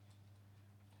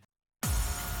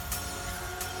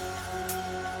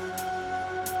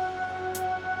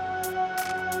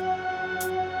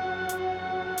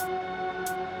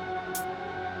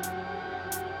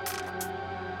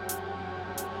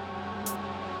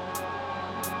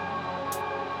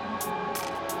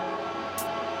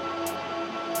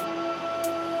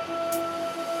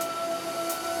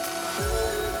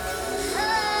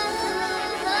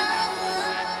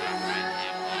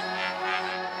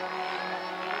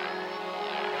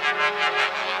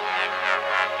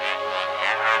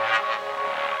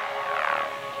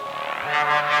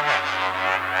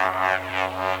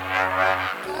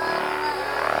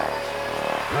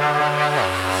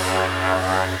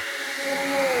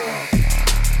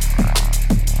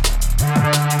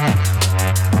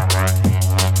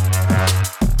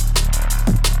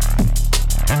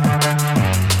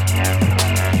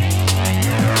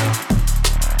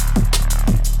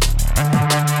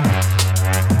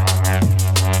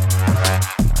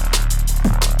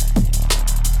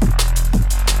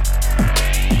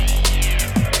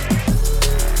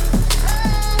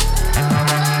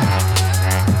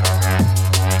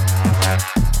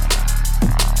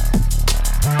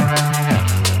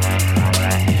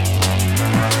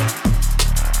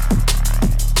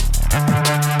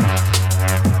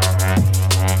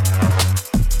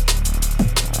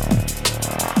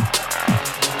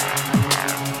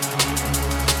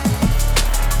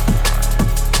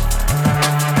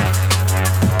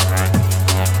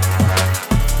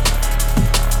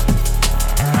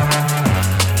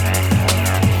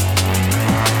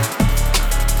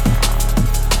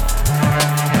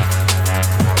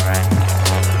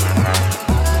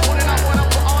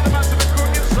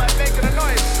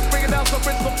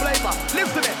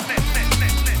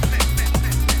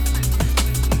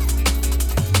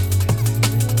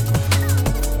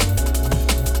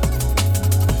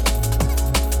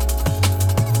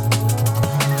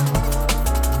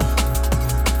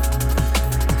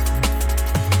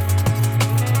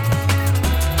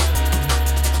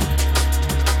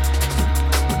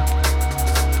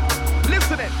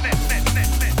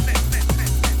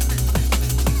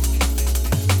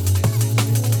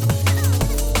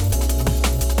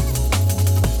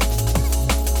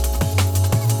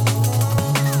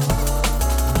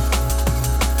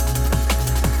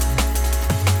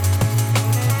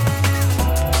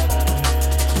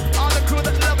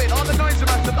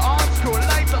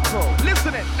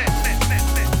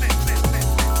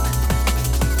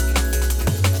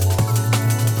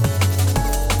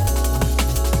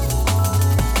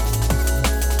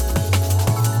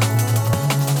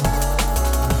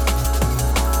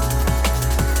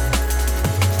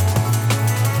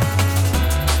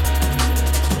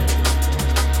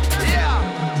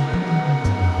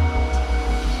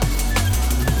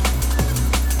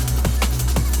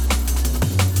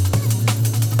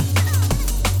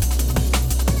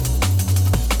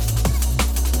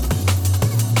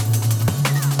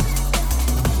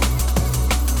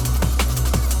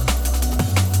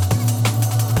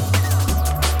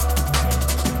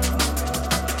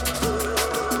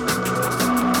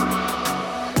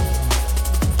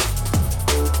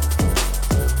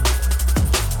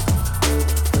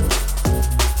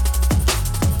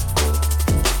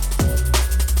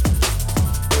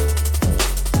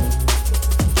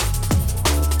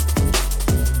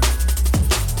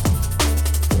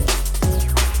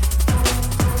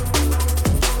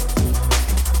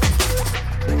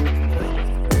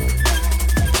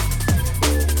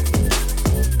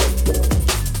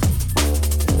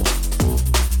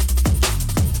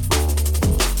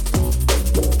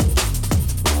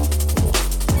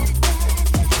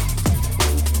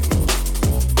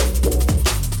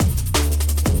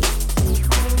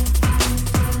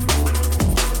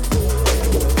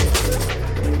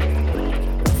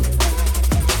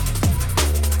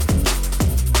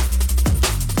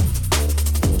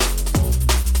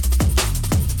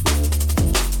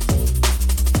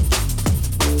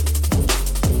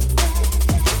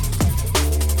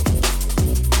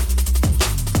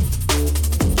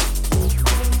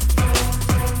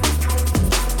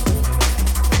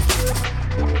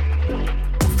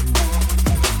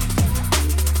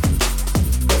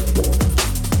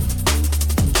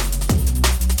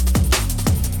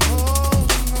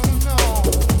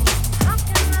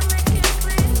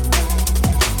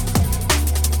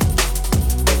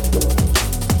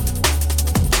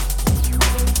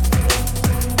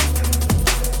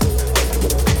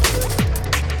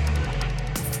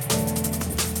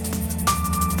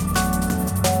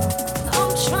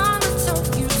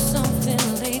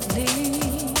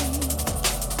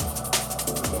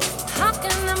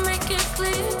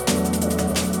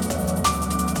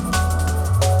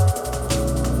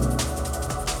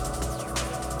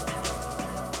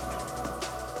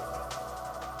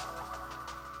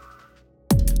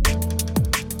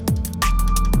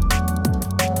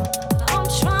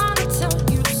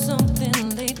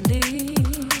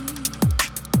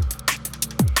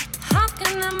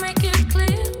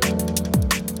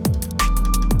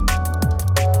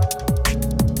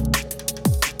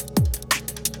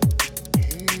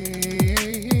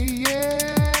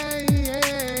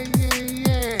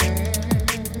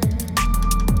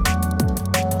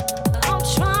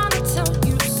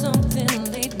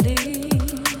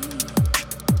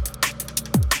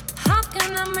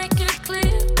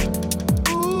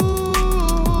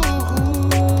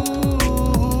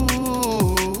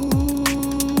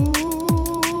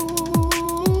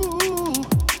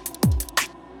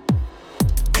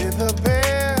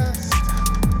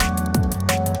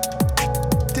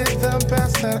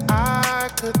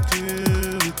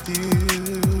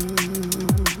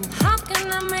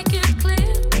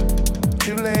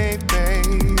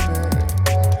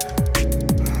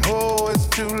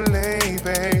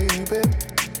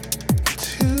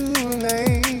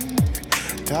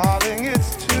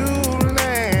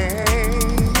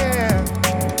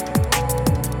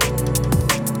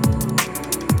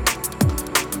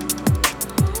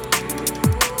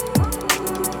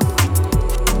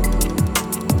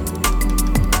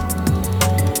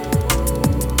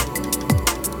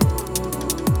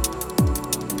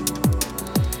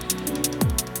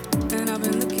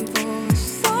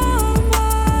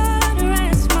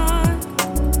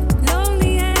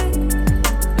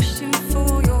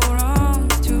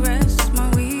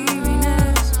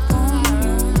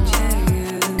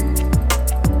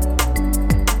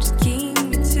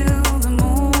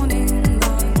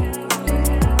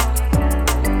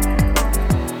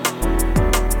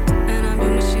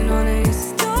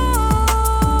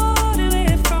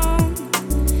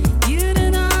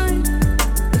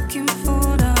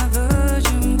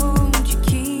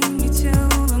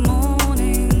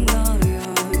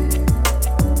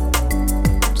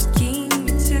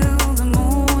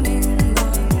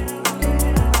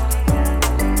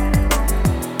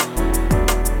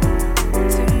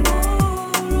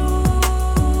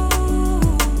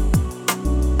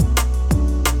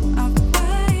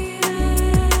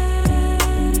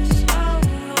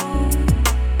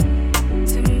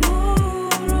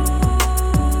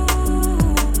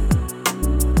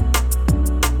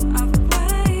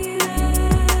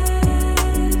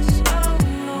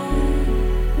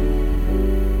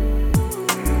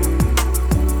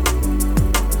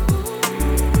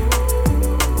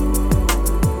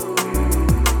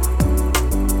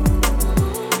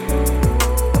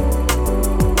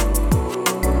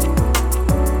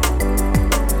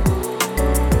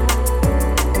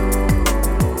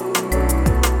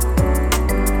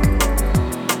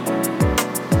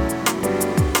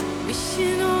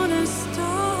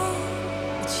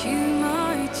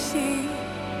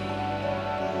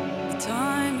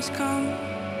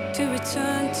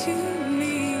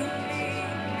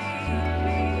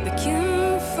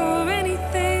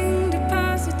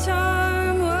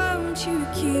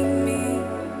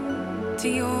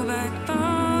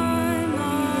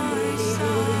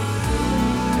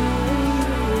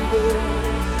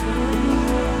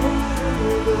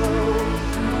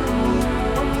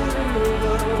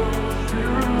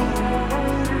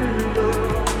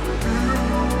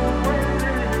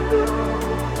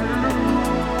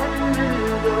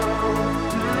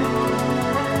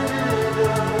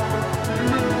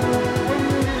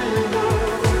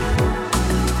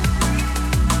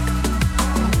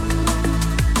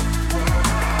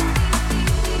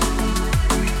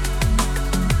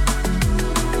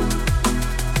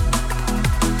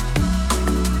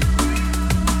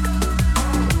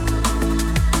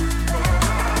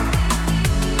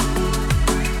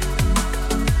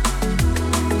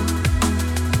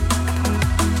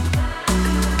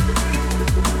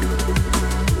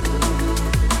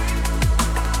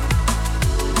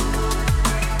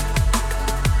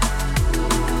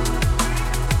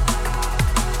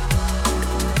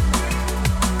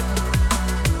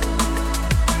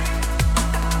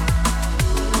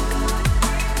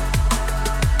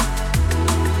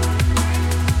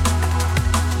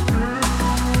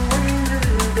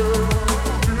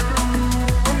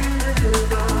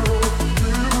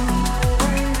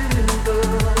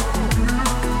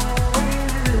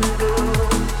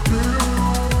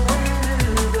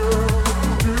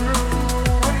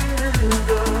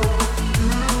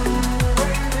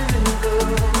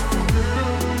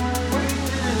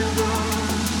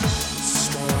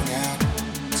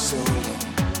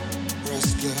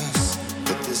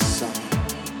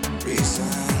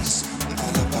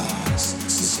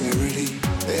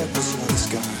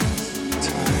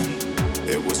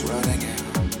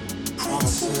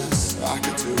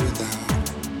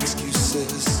 without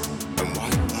excuses and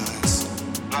white lies.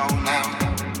 Blown out,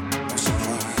 no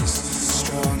surprise.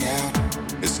 Strung out,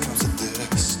 it comes to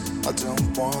this. I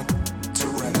don't want to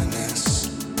reminisce.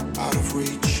 Out of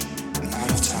reach and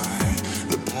out of time.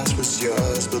 The past was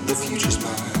yours, but the future's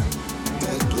mine.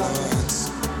 Dead blinds,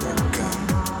 broken,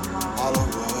 hollow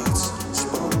words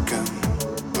spoken.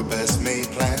 The best made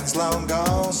plans long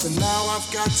gone. So now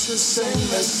I've got to sing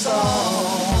this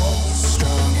song.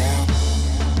 Strung out.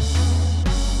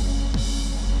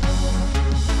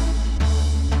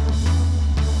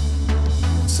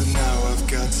 So now I've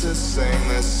got to sing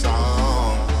this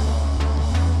song.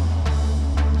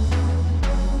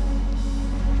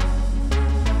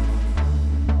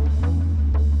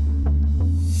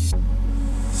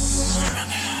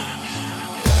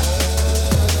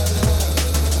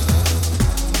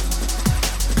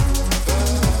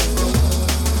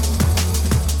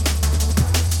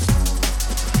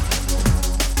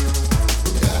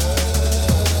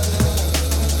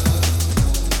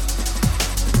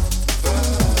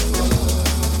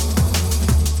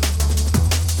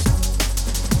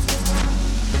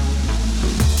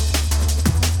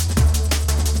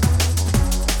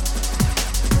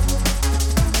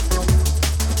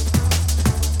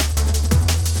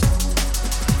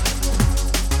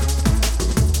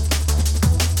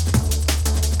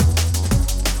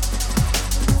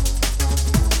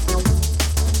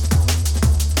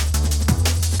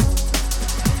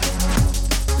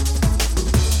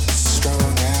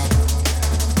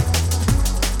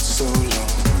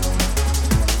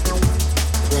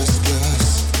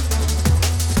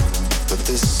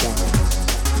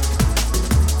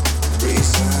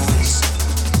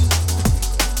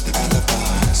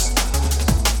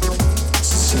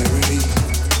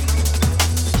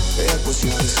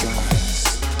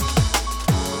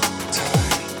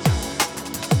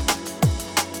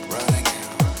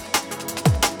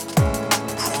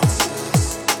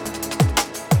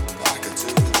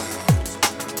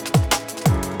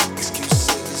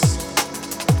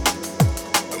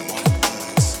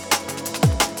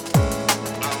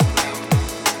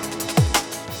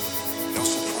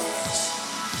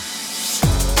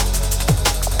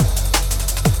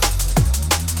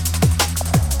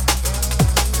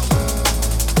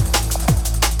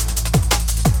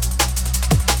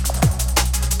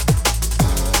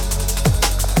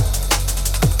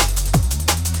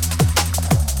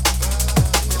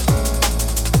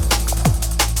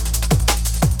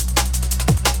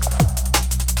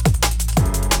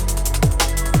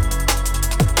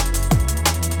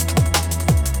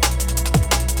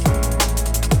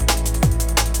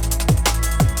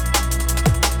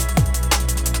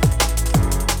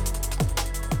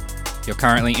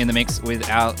 Currently in the mix with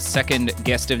our second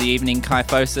guest of the evening,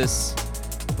 Kyphosis,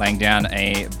 laying down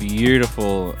a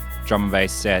beautiful drum and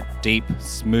bass set, deep,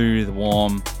 smooth,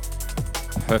 warm,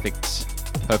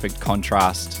 perfect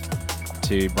contrast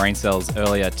to BRAINCELL's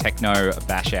earlier techno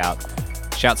bash out.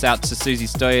 Shouts out to Susie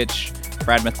Stojic,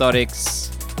 Brad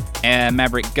Methodics,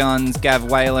 Maverick Guns,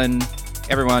 Gav Whalen,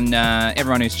 everyone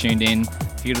who's tuned in.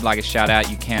 If you'd like a shout out,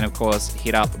 you can, of course,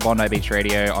 hit up Bondi Beach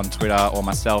Radio on Twitter or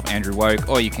myself, Andrew Woke,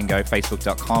 or you can go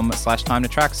facebook.com/time to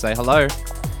track. Say hello.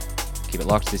 Keep it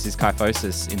locked. This is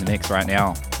Kyphosis in the mix right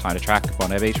now. Time to track,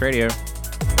 Bondi Beach Radio.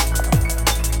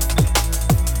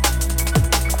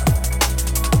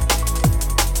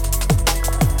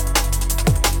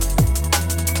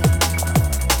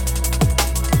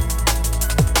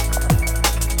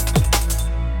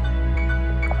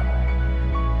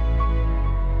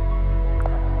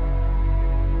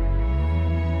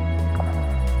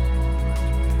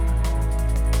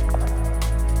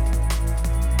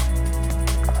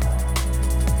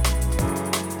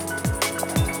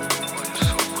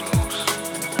 Close.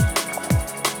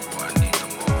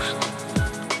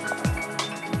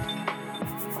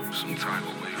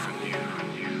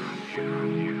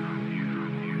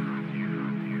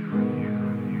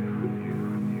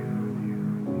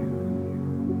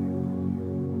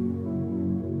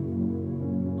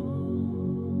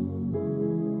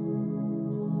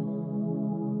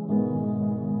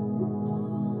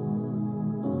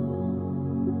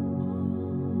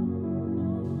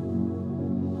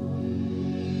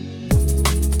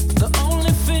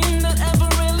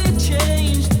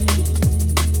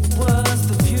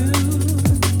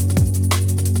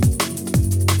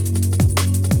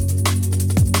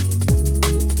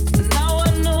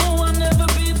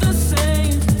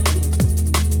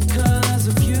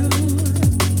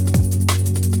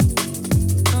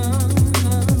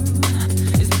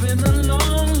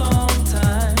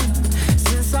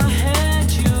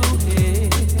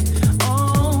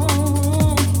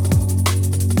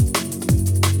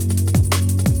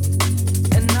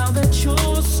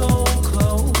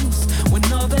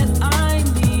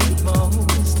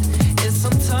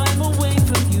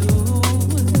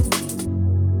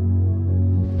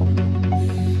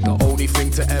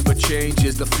 change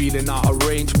is the feeling out of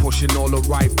range, pushing all the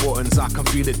right buttons. I can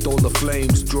feel it, dull the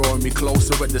flames, drawing me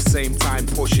closer at the same time,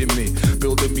 pushing me,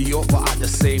 building me up, but at the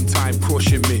same time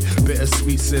crushing me.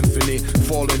 Bittersweet symphony,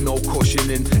 falling, no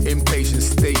cushioning, impatient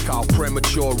stakeout,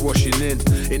 premature rushing in.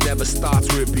 It never starts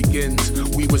where it begins.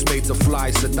 We was made to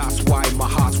fly, so that's why my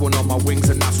heart's one on my wings,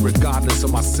 and that's regardless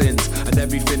of my sins and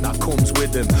everything that comes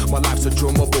with them. My life's a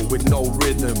drummer, but with no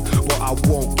rhythm, but I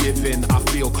won't give in. I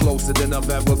feel closer than I've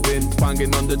ever been,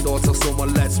 banging on the door till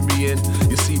someone lets me in.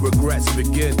 You see, regrets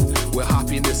begin where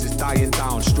happiness is dying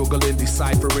down, struggling,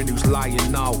 deciphering who's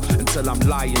lying now until I'm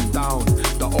lying down.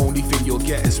 The only thing you'll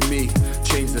get is me.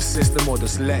 Change the system or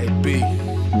just let it be.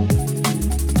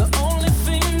 The only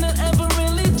thing that ever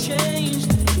really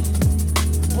changed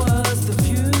was the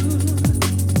view.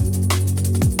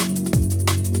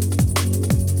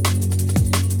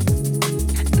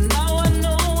 Now I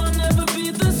know I'll never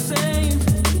be the same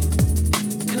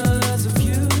 'cause of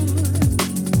you.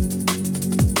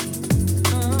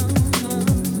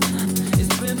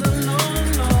 It's been a long,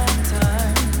 long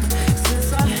time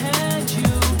since I had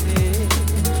you here.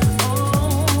 Oh.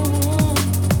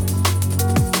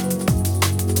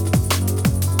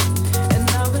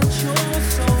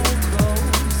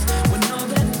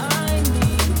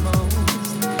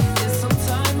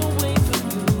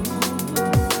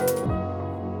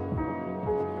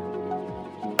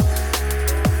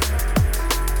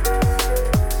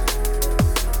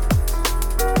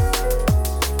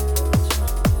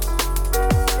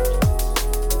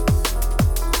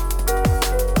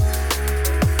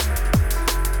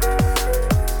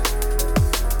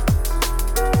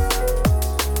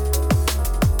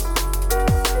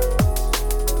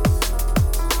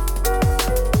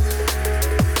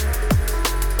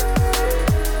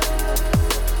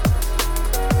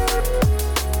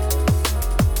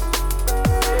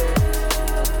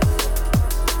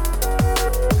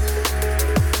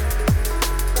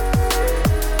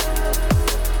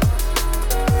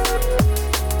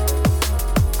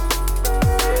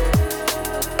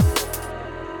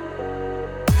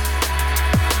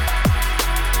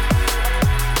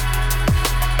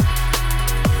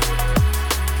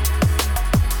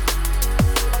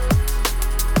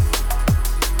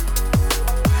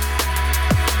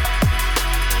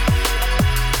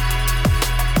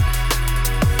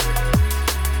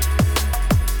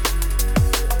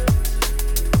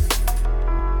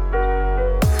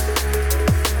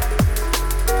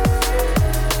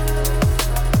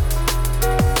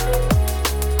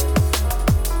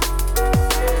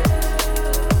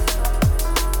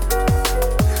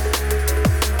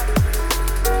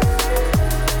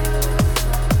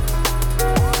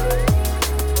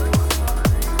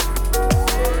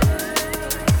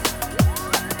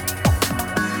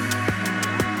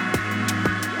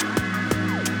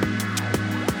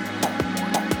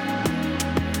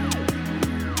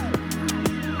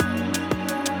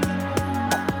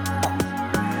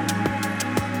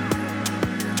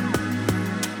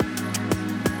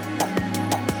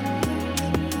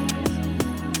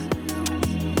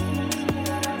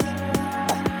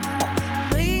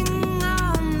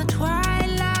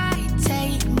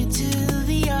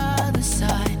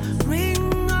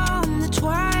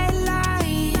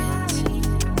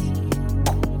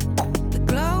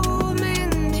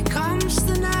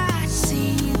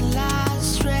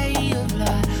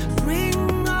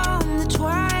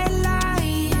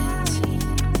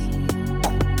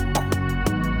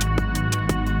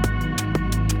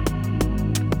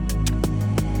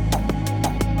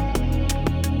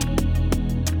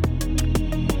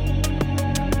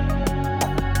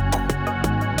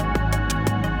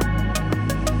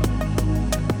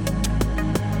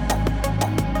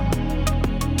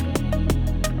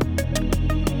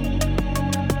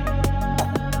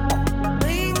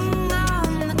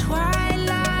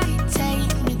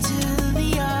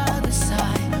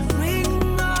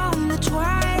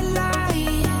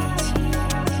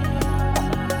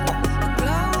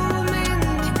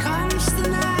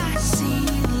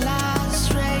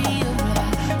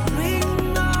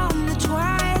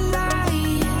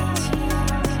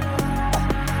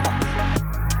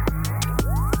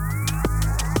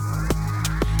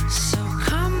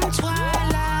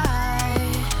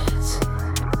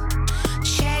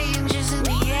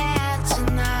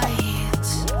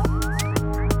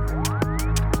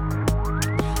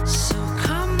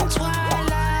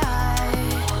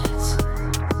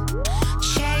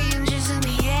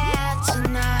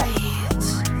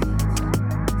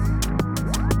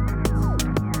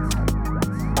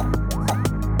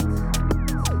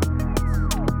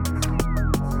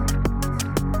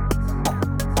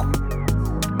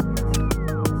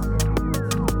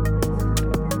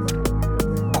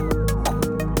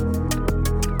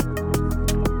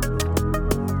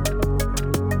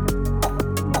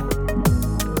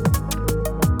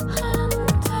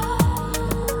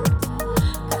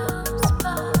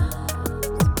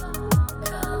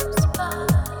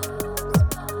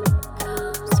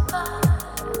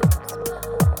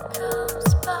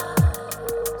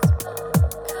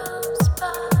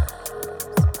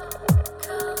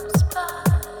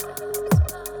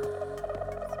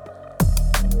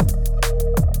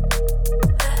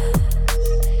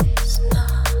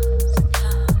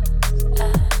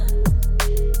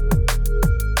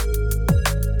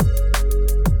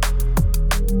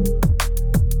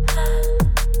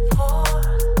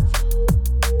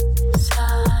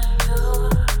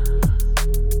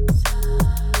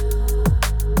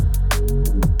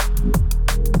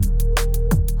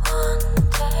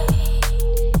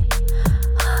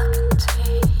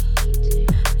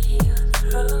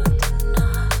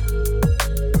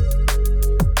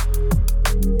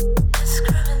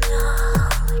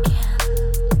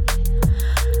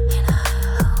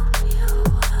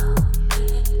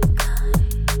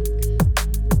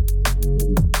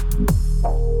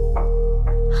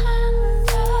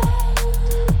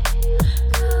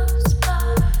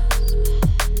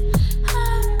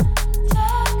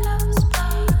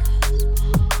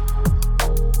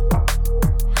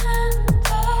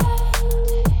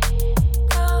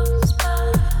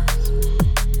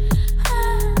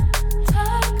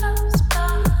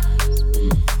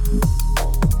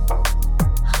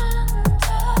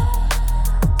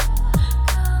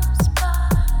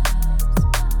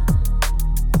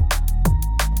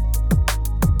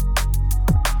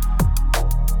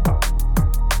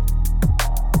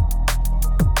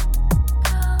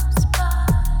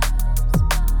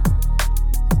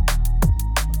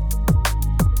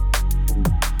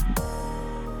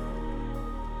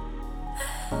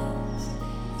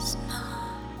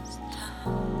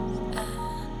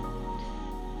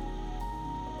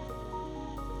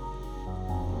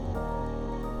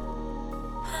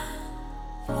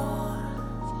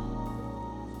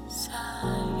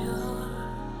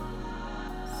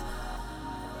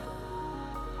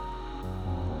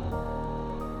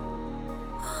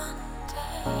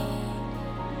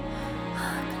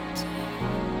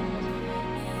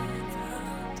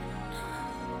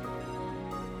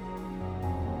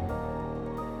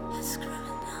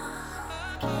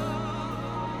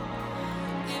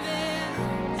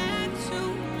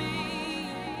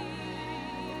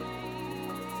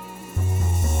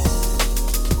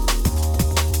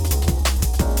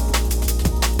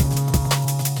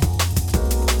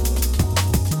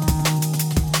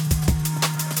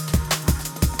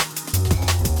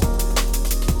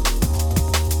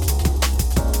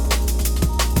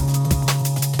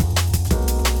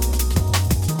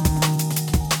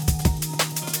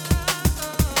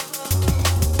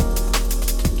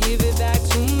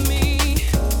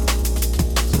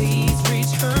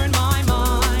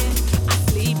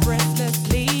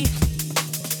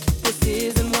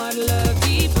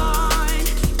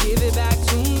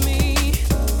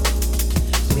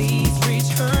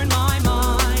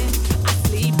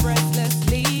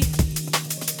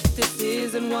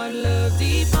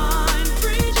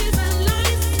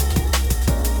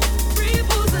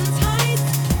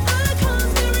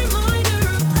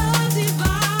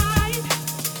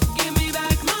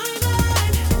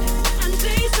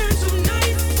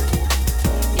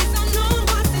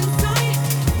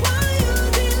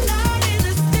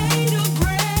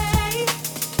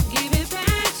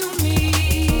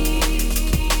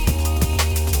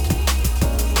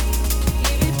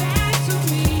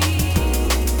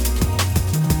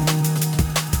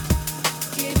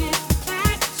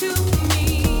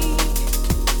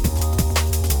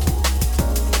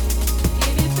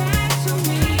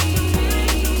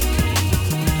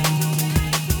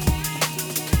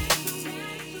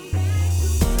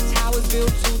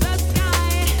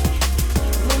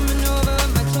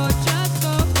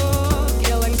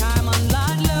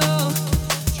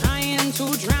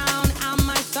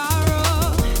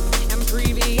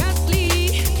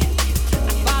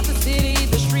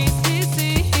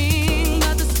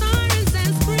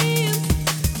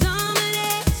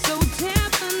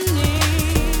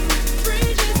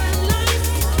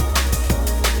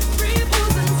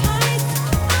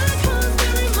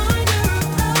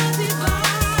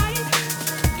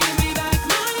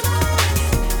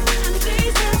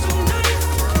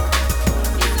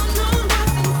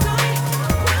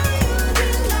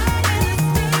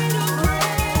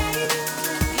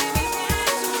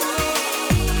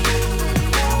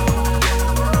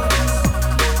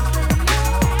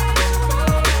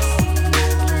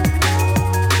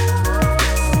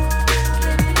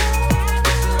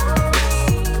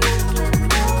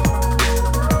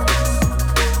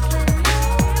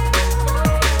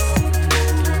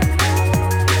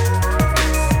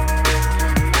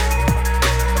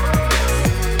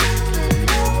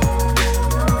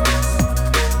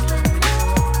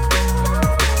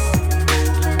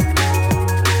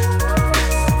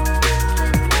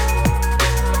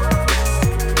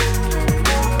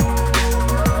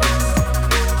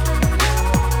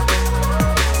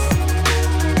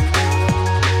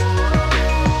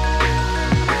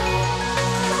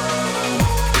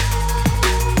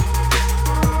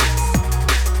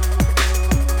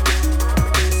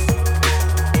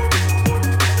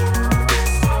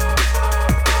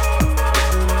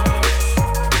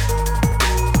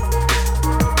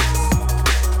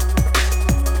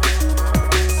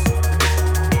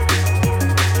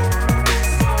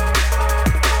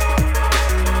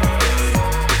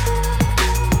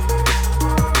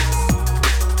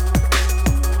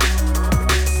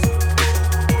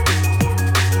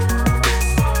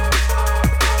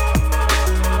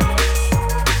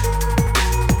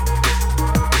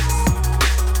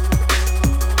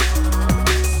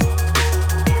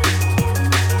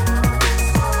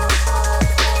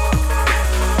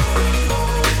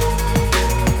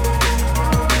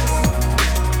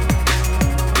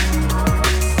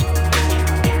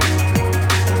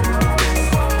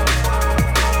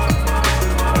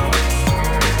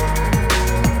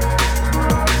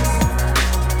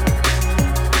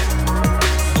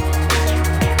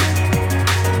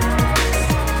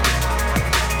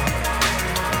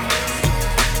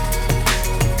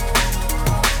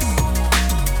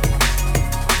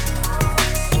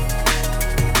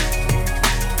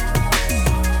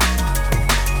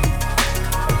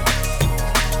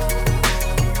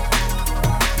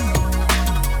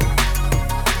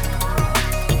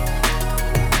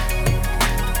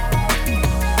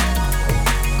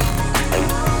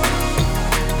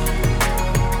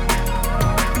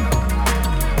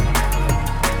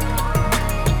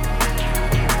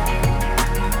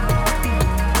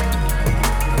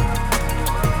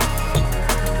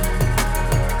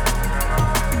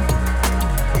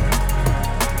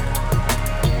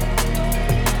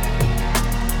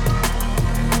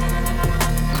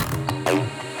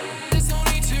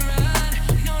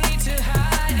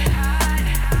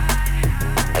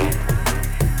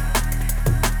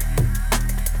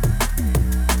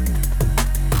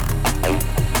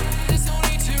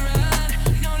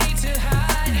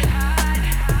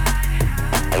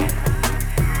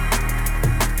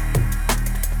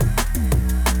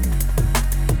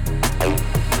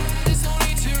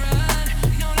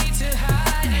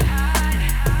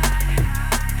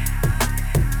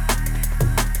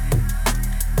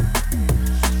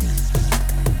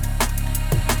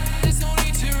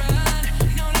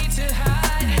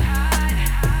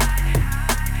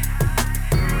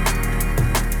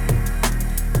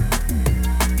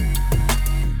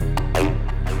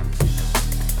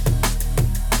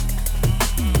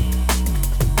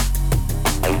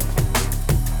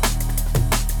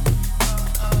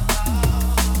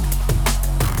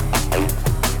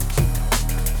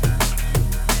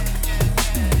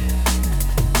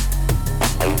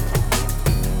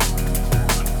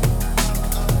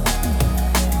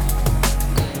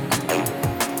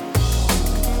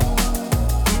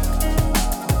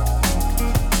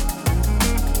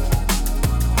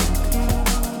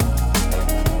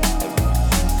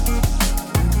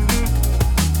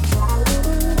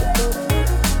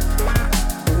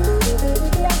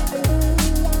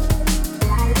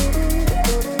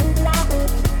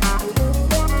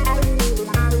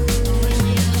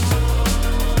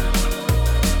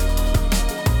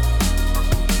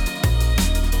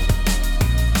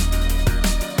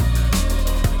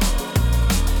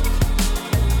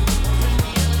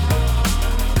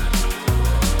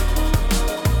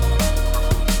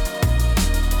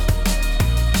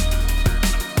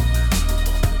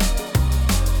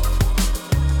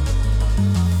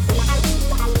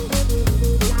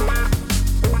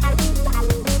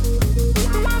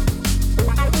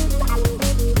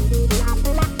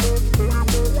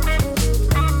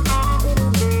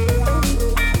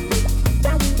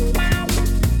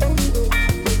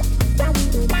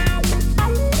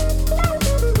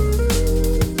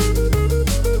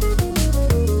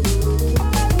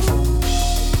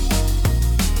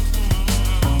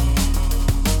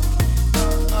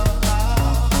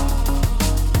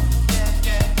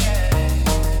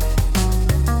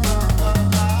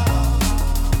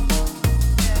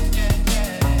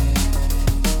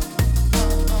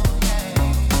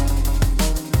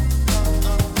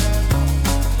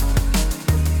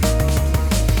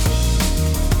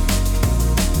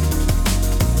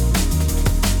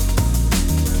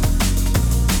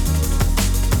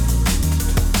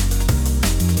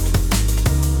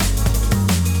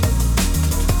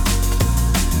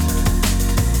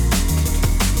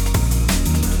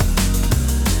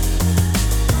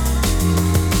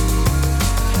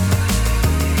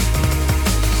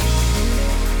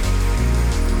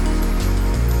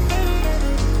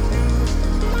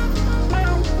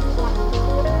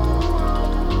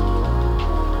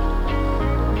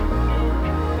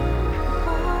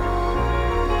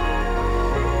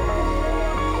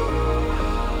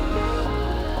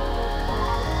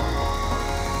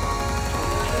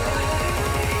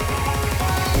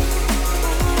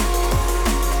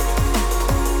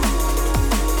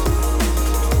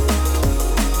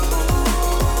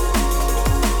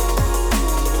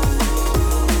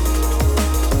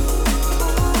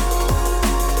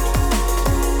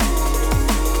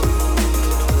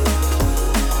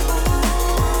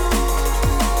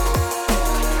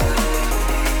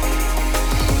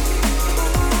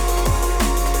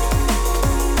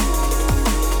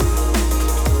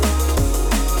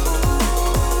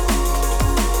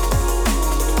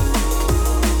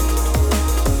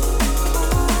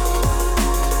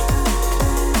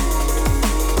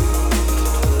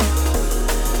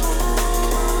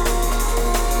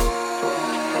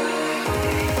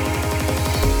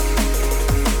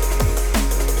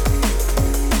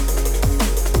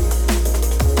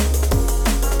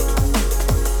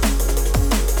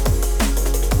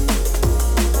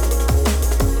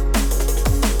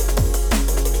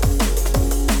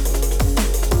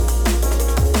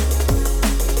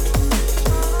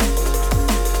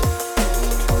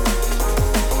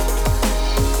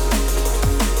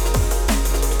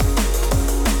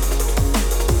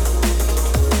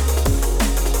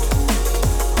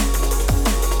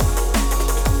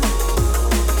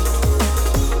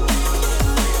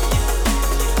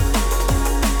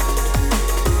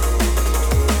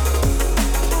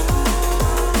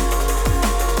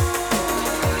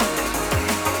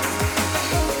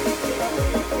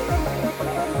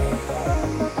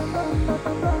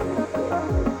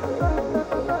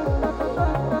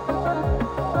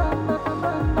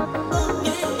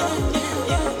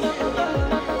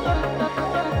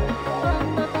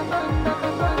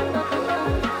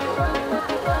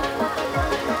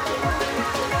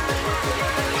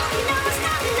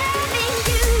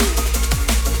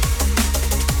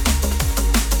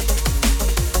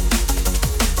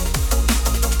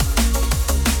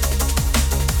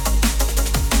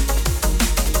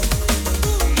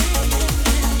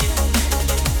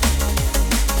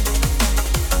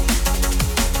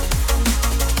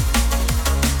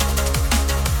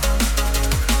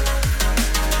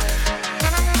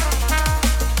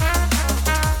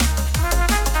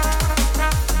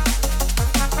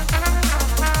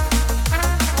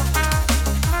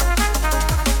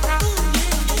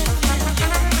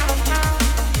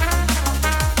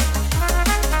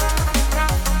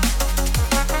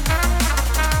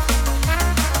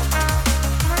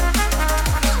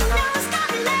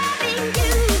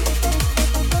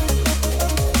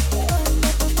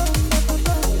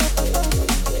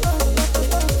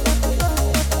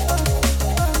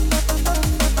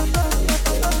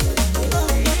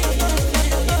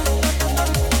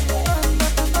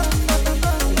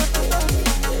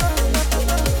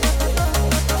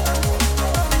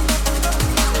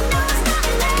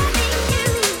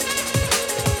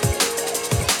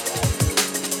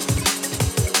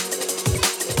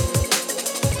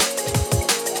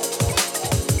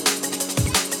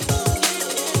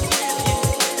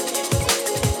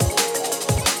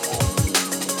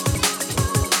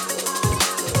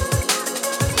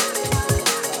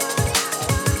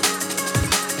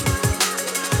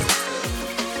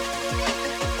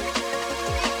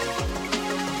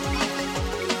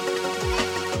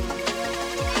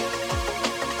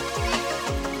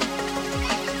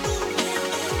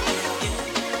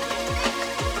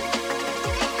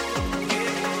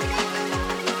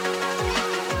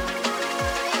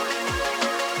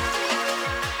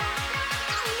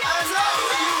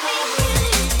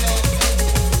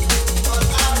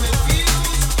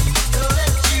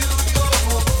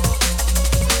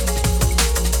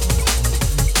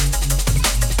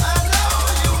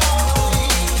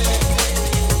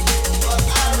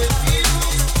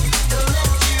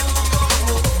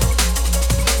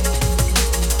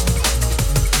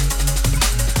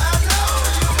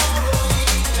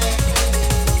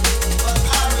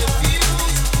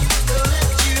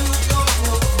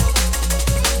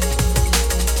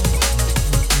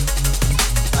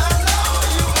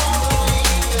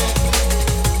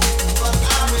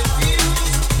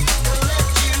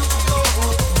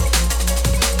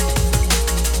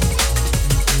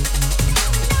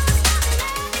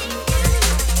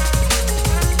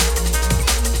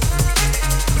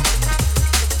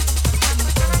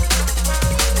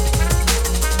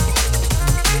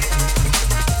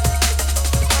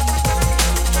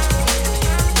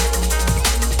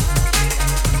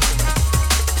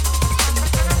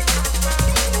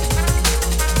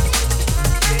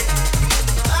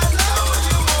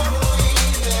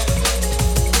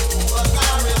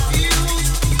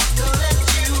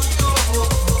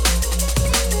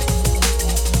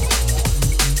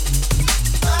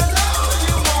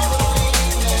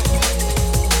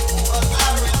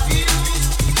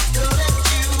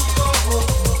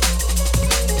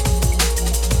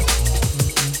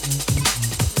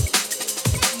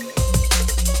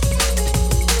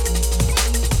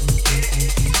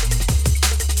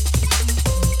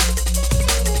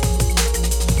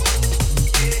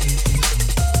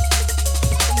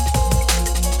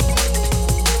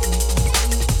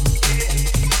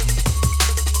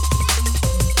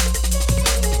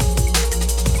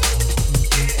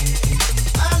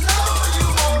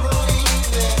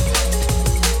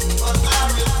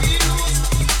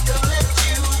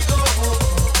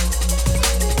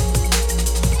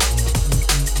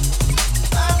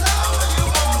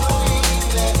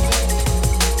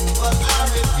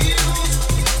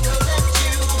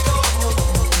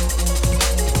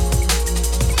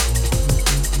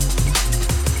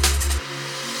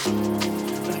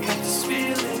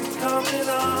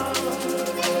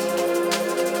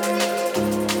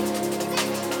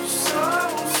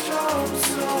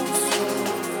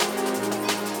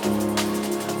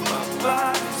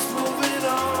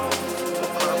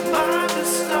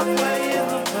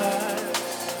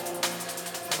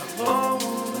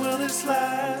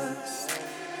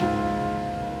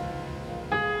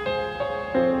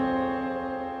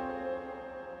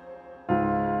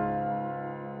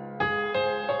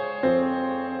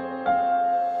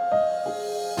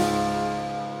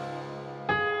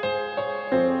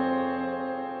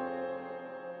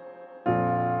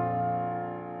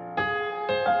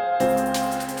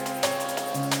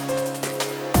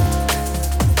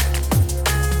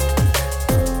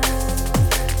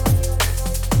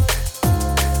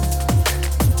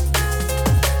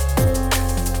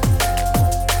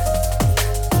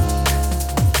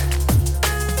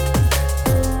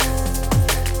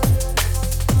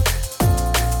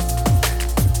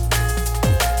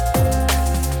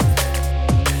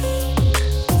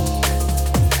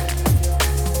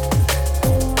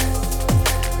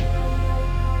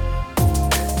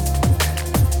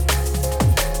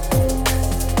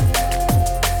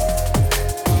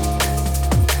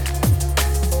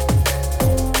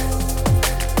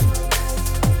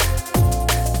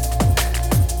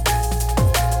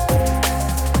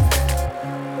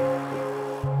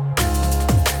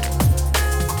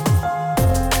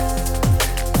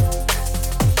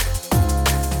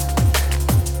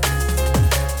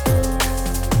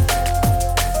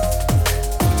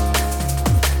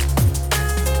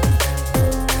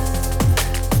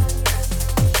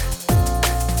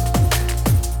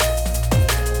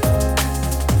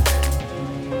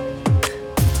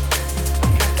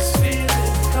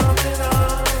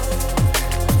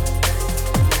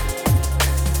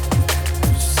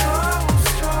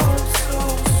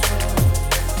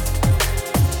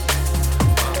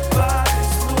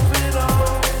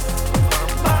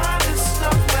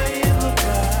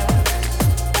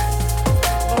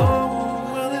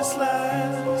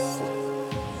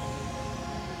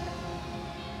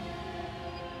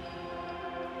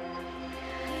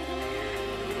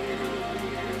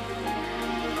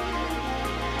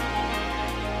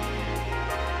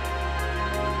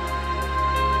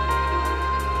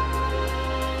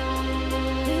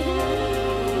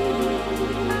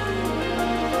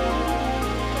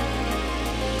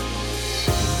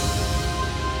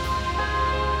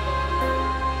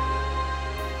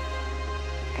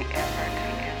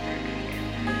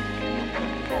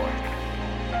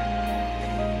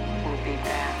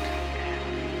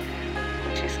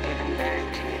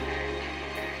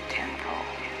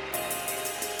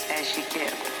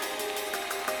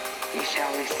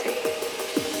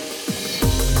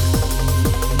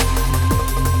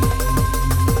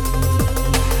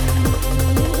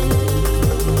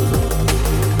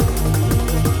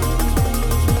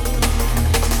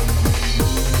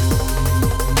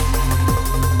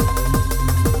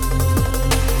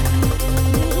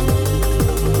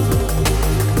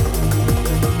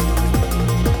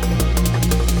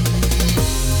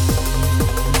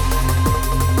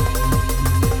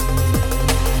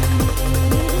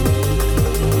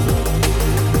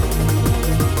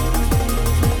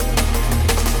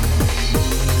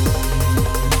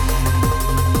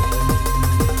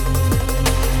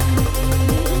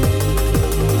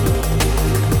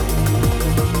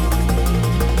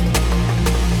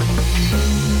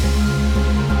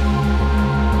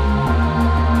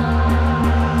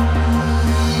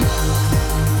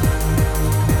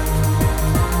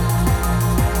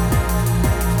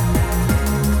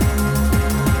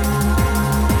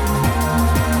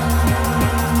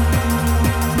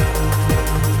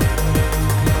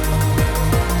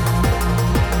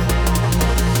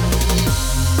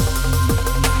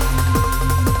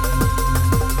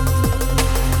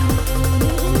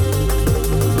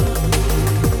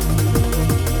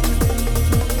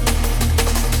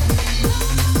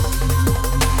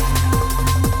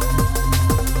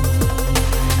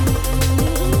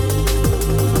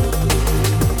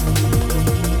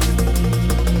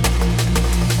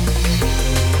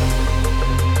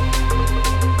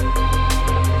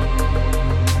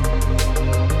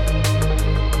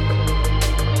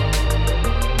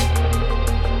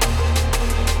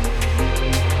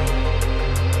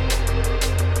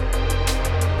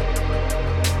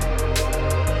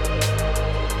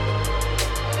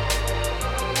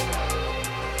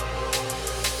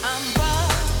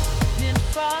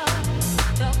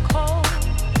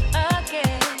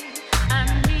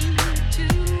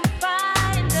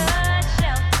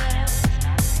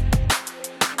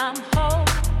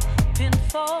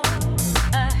 for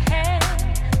a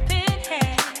helping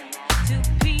hand to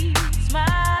piece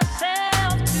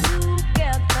myself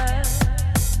together.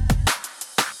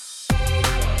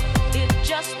 It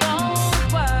just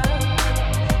don't work.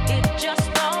 It just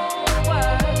don't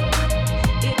work.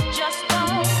 It just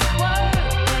don't work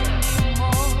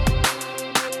anymore.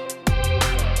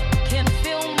 Can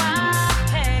feel my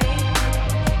pain.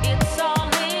 It's all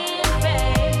in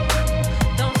vain.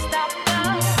 Don't stop the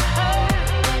hurt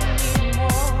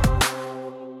anymore.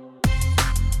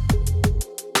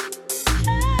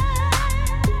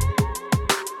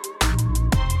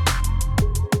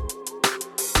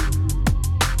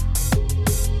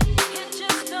 It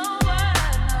just don't work,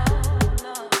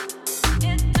 no, no.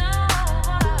 It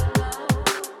don't work.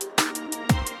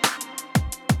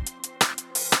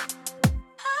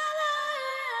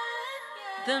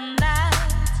 The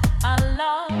nights are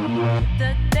long,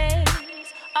 the days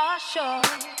are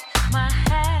short. My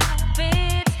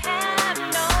habits have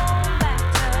no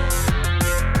matter.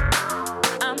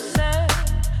 I'm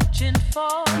searching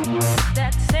for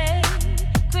that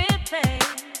sacred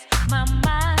place. My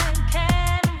mind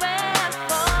can rest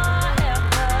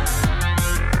forever.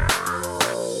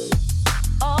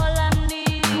 All I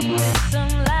need is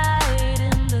some light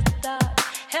in the dark.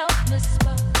 Help me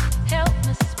spark, help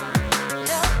me spark,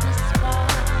 help me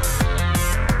spark.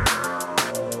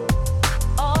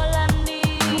 All I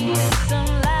need is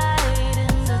some light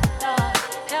in the dark.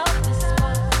 Help me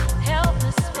spark, help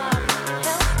me spark,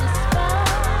 help me spark.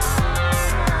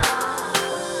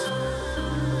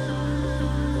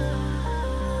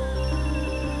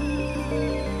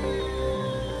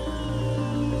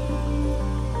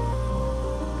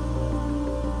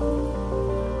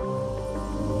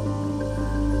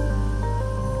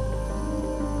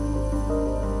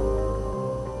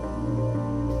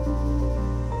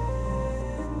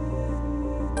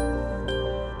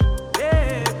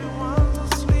 Everyone's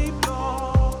asleep,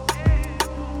 Lord.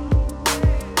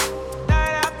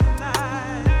 Night after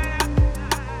night.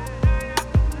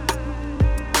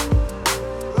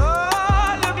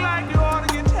 Oh, look like you ought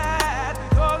to get tired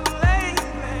because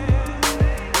lately,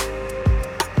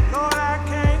 Lord, I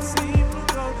can't seem to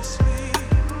go to sleep.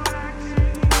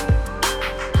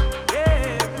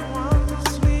 Everyone's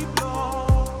asleep,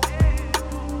 Lord.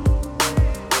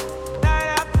 Night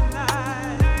after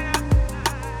night.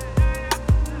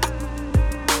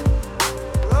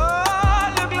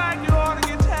 Oh, look like you ought to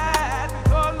get tired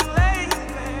because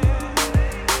lately,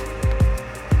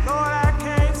 Lord, I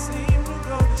can't seem to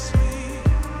go to sleep.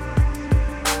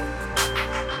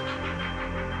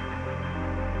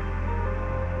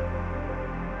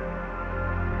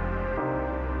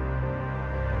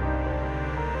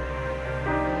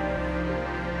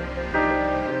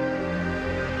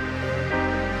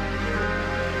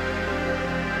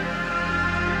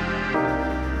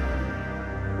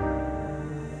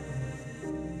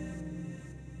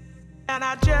 And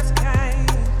I just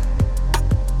can't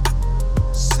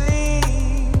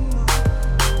seem,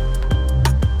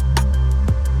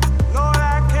 Lord,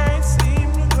 I can't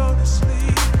seem to go to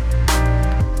sleep.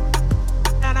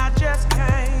 And I just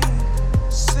can't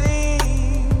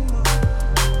seem,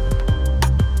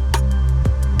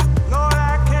 Lord,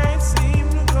 I can't seem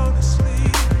to go to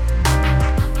sleep.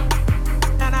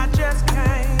 And I just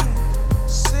can't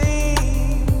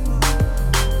seem,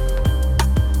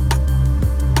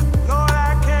 Lord,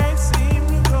 I can't seem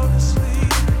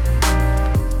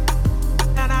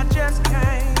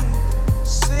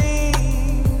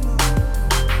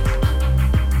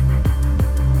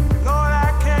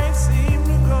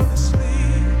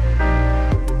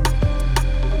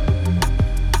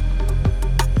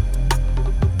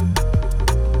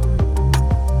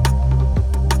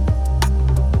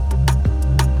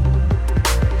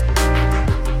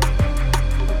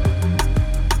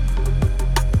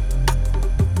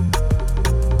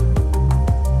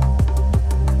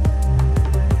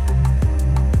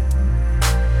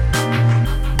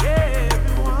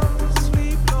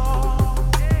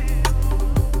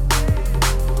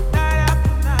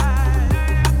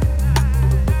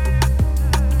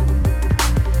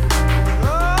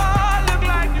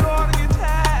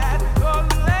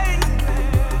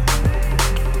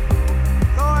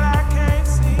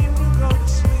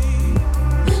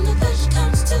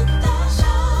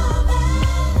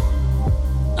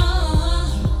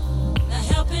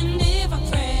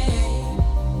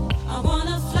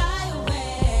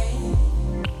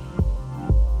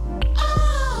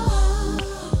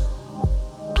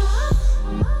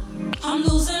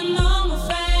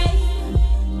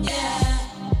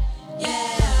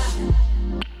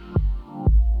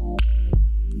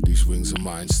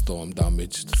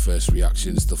first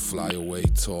reaction is to fly away,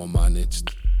 tour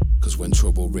managed. Cause when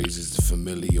trouble raises the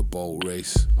familiar boat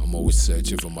race, I'm always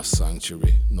searching for my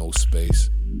sanctuary, no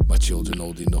space. My children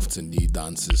old enough to need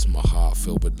dancers, my heart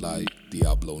filled with light,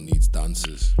 Diablo needs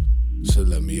dancers. So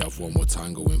let me have one more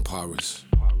tango in Paris.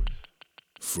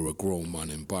 For a grown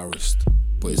man embarrassed,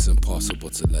 but it's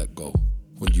impossible to let go.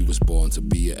 When you was born to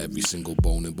be it, every single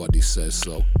bone and body says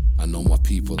so. I know my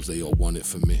peoples, they all want it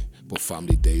for me, but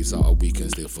family days out of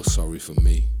weekends, they'll feel sorry for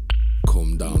me.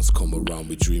 Come dance, come around,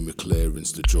 we dream of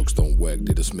clearance. The drugs don't work,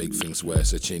 they just make things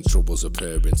worse. I change trouble's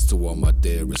appearance to all my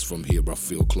dearest. From here I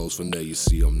feel close, from there you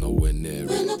see I'm nowhere near it.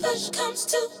 When the push comes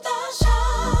to the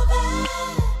shove,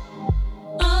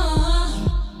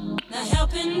 not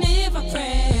helping if I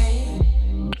pray.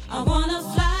 I wanna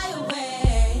fly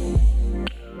away.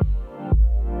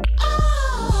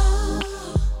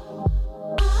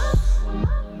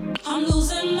 I'm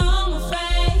losing all my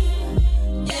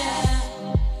faith. Yeah.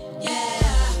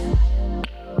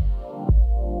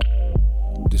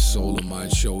 This soul of mine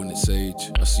showing its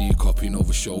age. I see you copying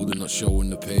over shoulder, not showing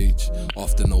the page.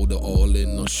 Often hold it all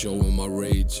in, not showing my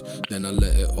rage. Then I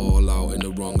let it all out in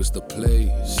the wrongest of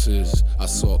places. I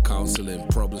sought counseling,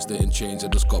 problems didn't change, I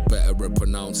just got better at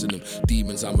pronouncing them.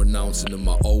 Demons, I'm renouncing them,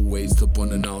 my old ways to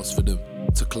unannounce for them.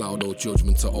 To cloud all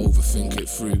judgment, to overthink it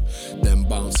through, then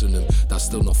bouncing them. That's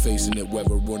still not facing it,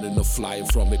 whether running or flying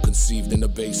from it. Conceived in the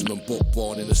basement, but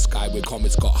born in the sky where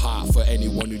comments got heart for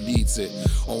anyone who needs it.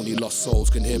 Only lost souls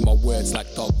can hear my words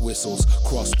like dog whistles.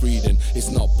 Crossbreeding, it's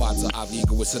not bad to have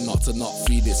ego, it's a not to not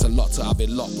feed it. It's a lot to have it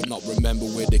locked but not remember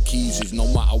where the keys is. No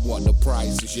matter what the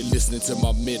price is, you're listening to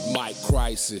my mid-mic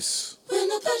crisis. When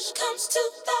the push comes to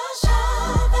the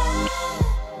shove,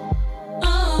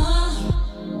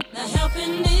 not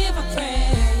helping if I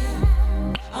pray.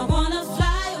 I wanna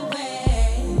fly away.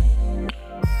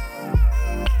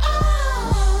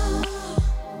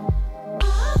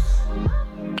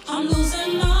 I'm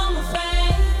losing all my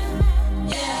faith.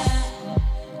 Yeah.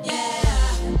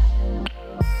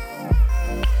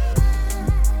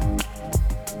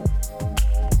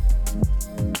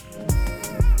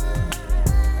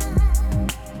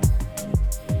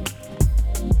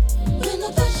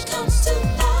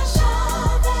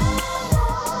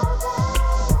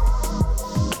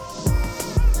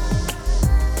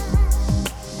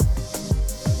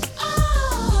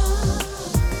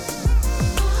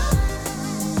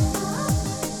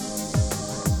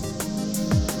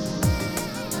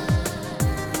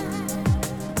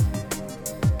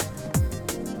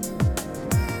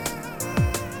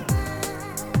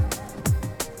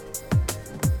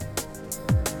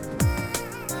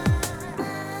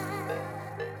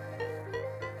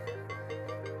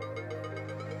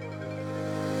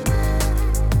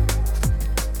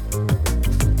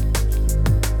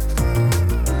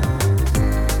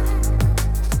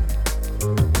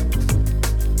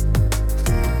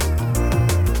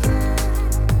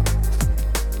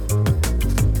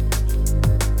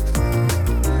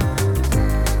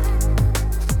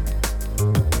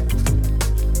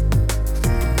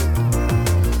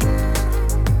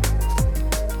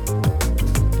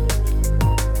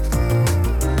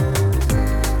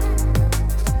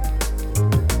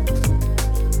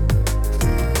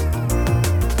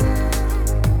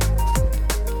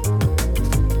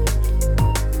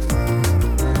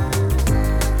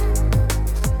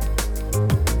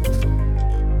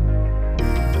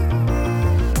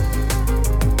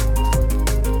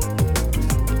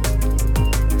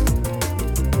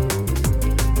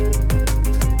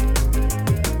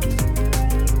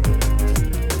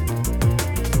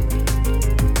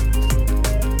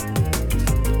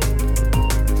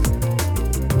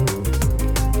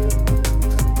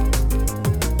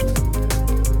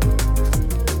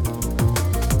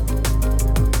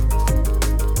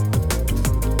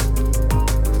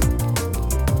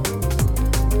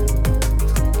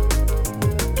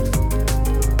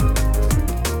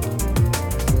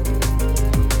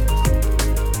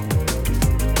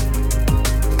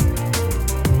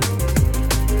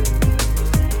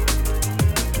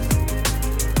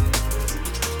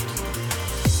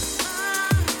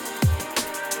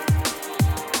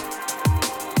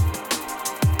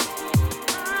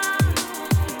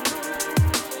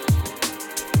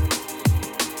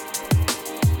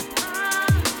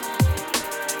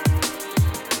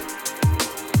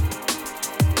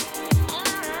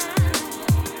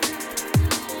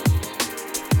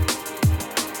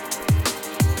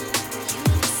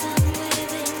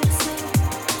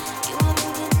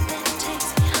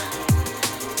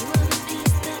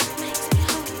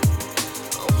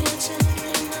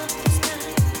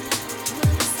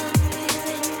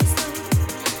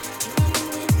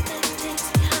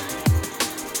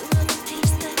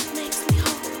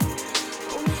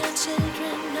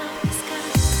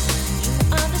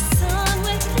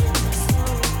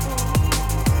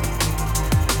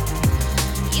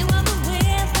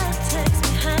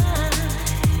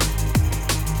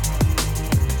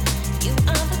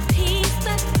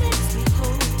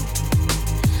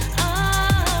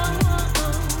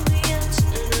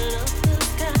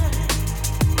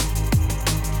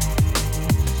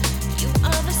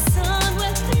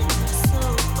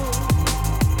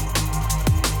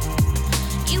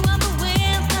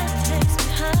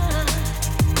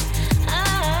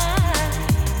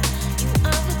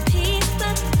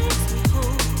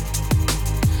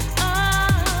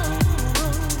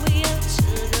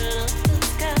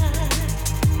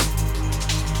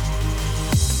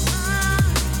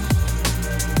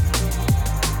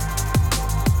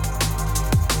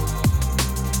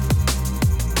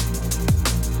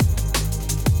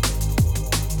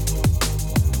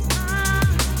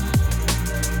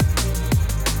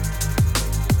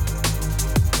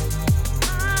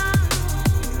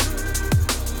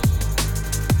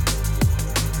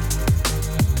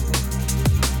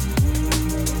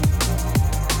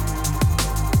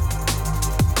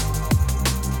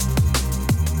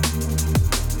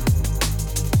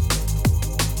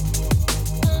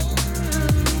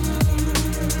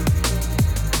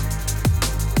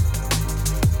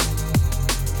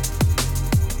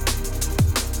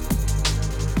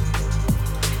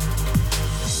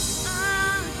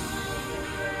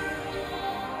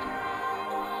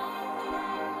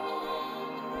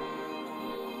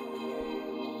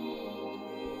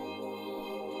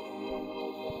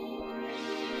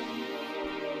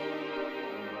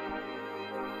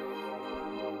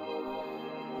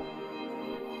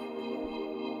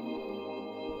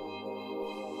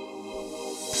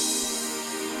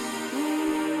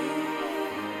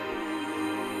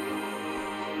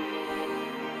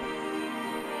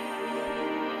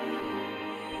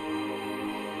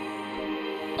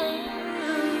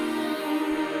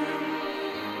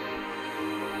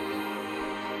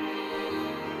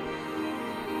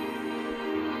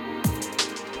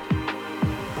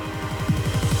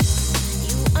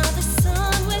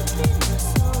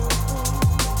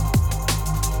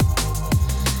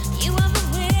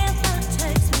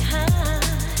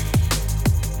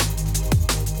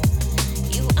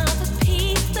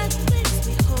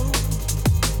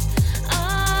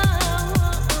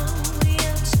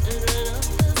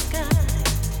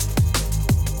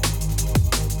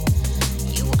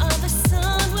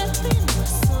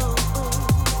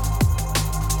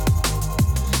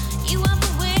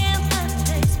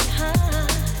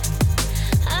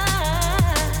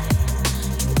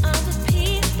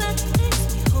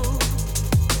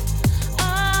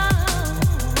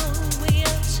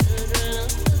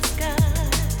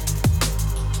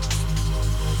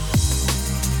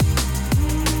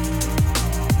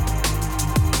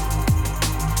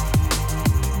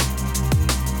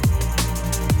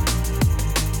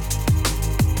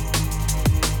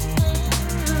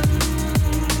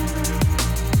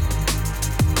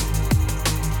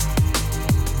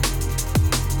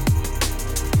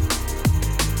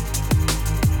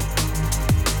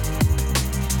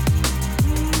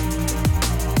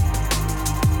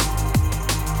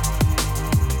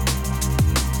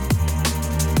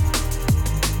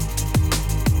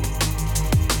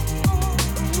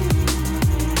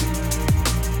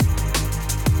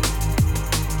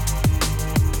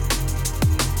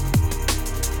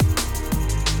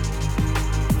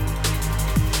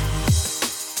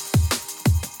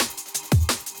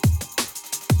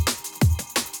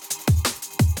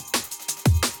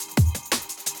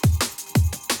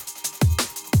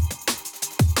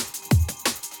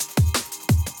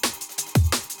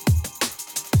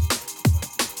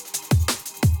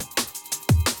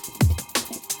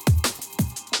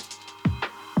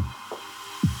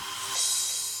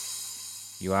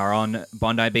 You are on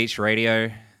Bondi Beach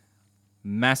Radio.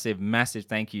 Massive, massive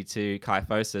thank you to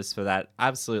Kyphosis for that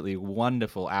absolutely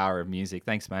wonderful hour of music.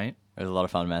 Thanks, mate. It was a lot of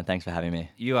fun, man. Thanks for having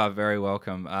me. You are very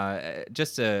welcome.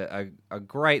 Just a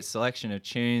great selection of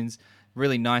tunes,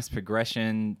 really nice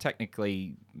progression,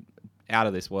 technically out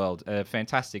of this world. A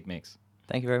fantastic mix.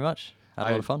 Thank you very much. Had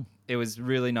a lot of fun. It was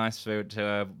really nice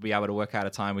to be able to work out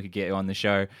a time we could get you on the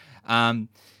show. We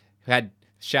had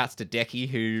shouts to Decky,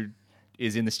 who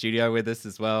is in the studio with us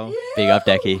as well. Big up,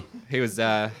 Decky. He was.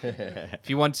 If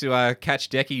you want to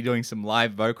catch Decky doing some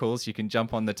live vocals, you can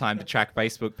jump on the Time to Track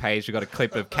Facebook page. We've got a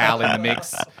clip of Cal in the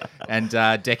mix, and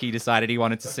Decky decided he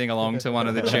wanted to sing along to one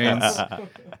of the tunes.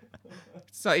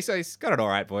 So he's got an all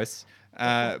right voice.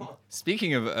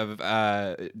 Speaking of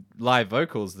live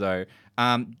vocals, though,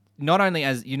 not only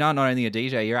a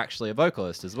DJ, you're actually a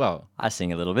vocalist as well. I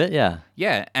sing a little bit, yeah.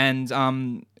 Yeah,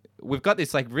 and we've got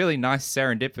this like really nice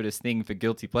serendipitous thing for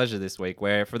Guilty Pleasure this week,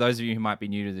 where for those of you who might be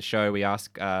new to the show, we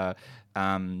ask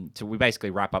we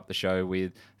basically wrap up the show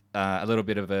with a little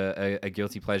bit of a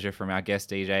guilty pleasure from our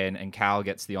guest DJ, and Cal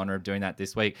gets the honor of doing that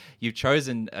this week. You've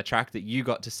chosen a track that you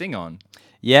got to sing on.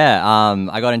 Yeah,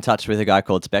 I got in touch with a guy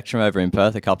called Spectrum over in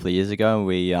Perth a couple of years ago.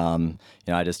 We,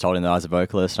 I just told him that I was a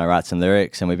vocalist and I write some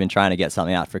lyrics, and we've been trying to get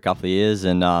something out for a couple of years,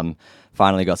 and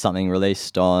finally got something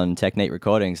released on Technique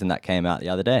Recordings, and that came out the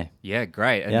other day. Yeah,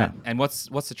 great. And, Yeah. and what's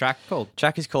the track called?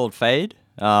 Track is called Fade,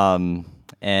 and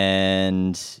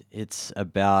it's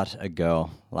about a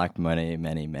girl, like many,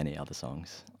 many, many other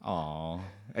songs. Oh,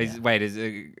 is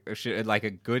it like a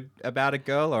good about a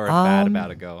girl or a bad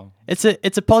about a girl? It's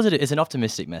a positive, it's an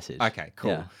optimistic message. Okay,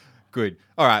 cool. Yeah. Good.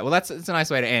 All right. Well, it's a nice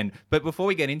way to end. But before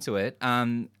we get into it,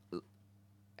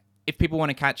 if people want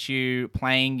to catch you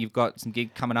playing, you've got some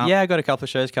gig coming up. Yeah, I got a couple of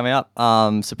shows coming up.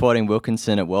 Supporting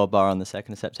Wilkinson at World Bar on the 2nd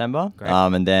of September. Great.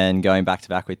 And then going back to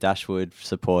back with Dashwood,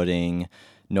 supporting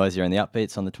Noisier and the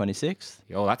Upbeats on the 26th.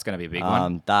 Oh, that's going to be a big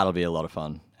one. That'll be a lot of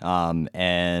fun.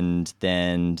 And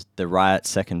then the Riot's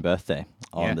second birthday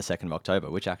on the 2nd of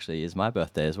October, which actually is my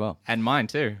birthday as well. And mine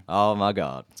too. Oh my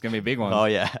God. It's going to be a big one. Oh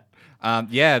yeah.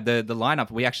 The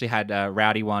lineup, we actually had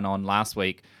Rowdy one on last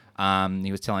week.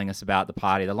 He was telling us about the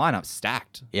party. The lineup's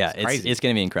stacked. Yeah, crazy. it's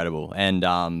going to be incredible. And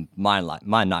my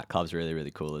nightclub's really, really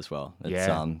cool as well. It's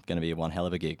going to be one hell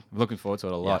of a gig. Looking forward to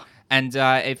it a lot. Yeah. And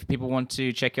if people want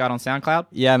to check you out on SoundCloud?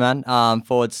 Yeah, man.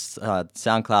 SoundCloud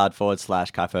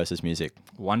 /Kyphosis Music.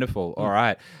 Wonderful. All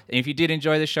right. And if you did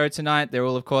enjoy the show tonight, there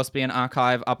will, of course, be an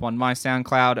archive up on my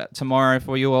SoundCloud tomorrow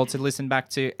for you all to listen back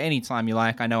to anytime you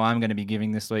like. I know I'm going to be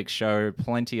giving this week's show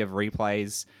plenty of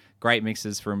replays. Great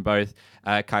mixes from both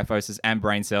Kyphosis and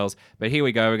BRAINCELLZ. But here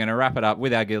we go. We're going to wrap it up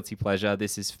with our guilty pleasure.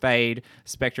 This is Fade,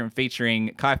 Spectrum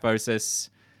featuring Kyphosis.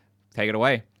 Take it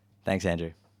away. Thanks,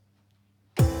 Andrew.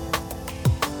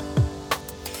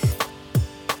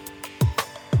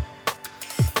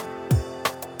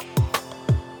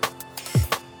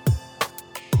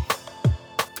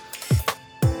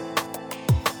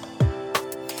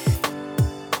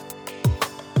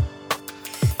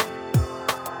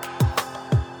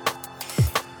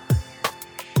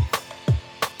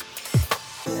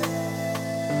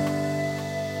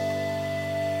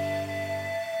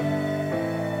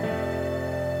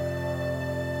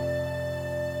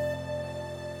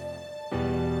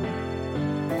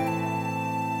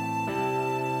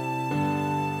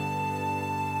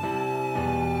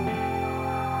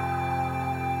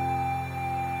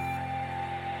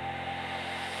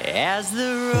 As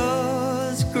the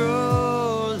roads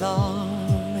grow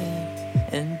long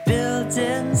and built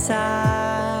inside,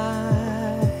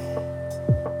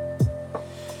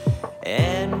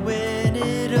 and when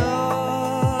it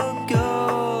all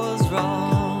goes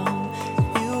wrong,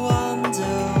 you wonder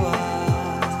why.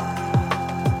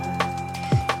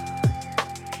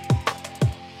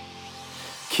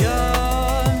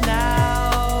 Come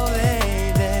now,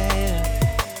 baby,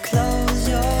 close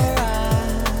your eyes.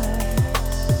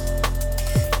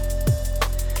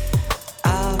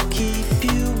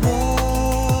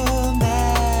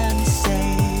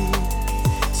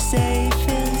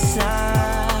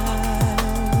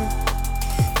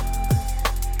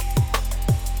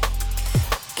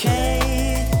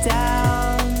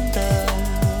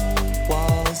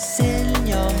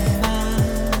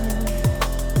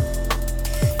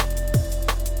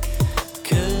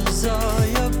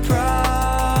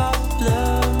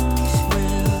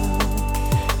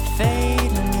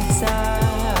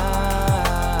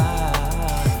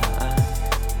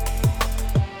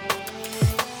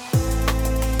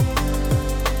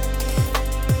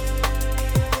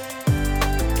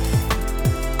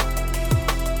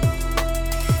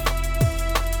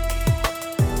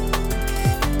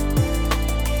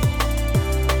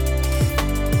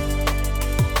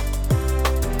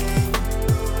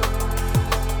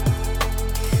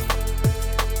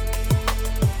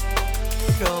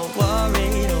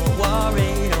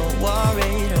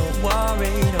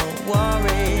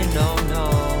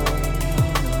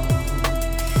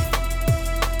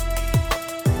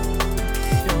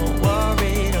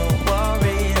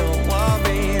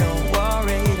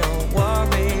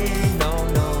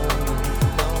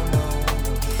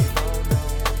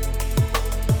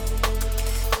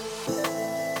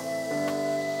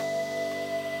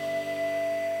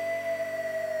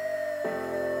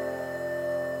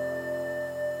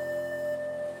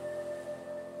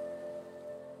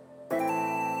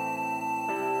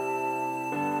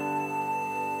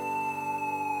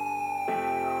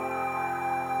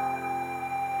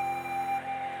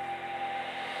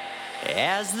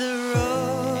 As the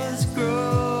road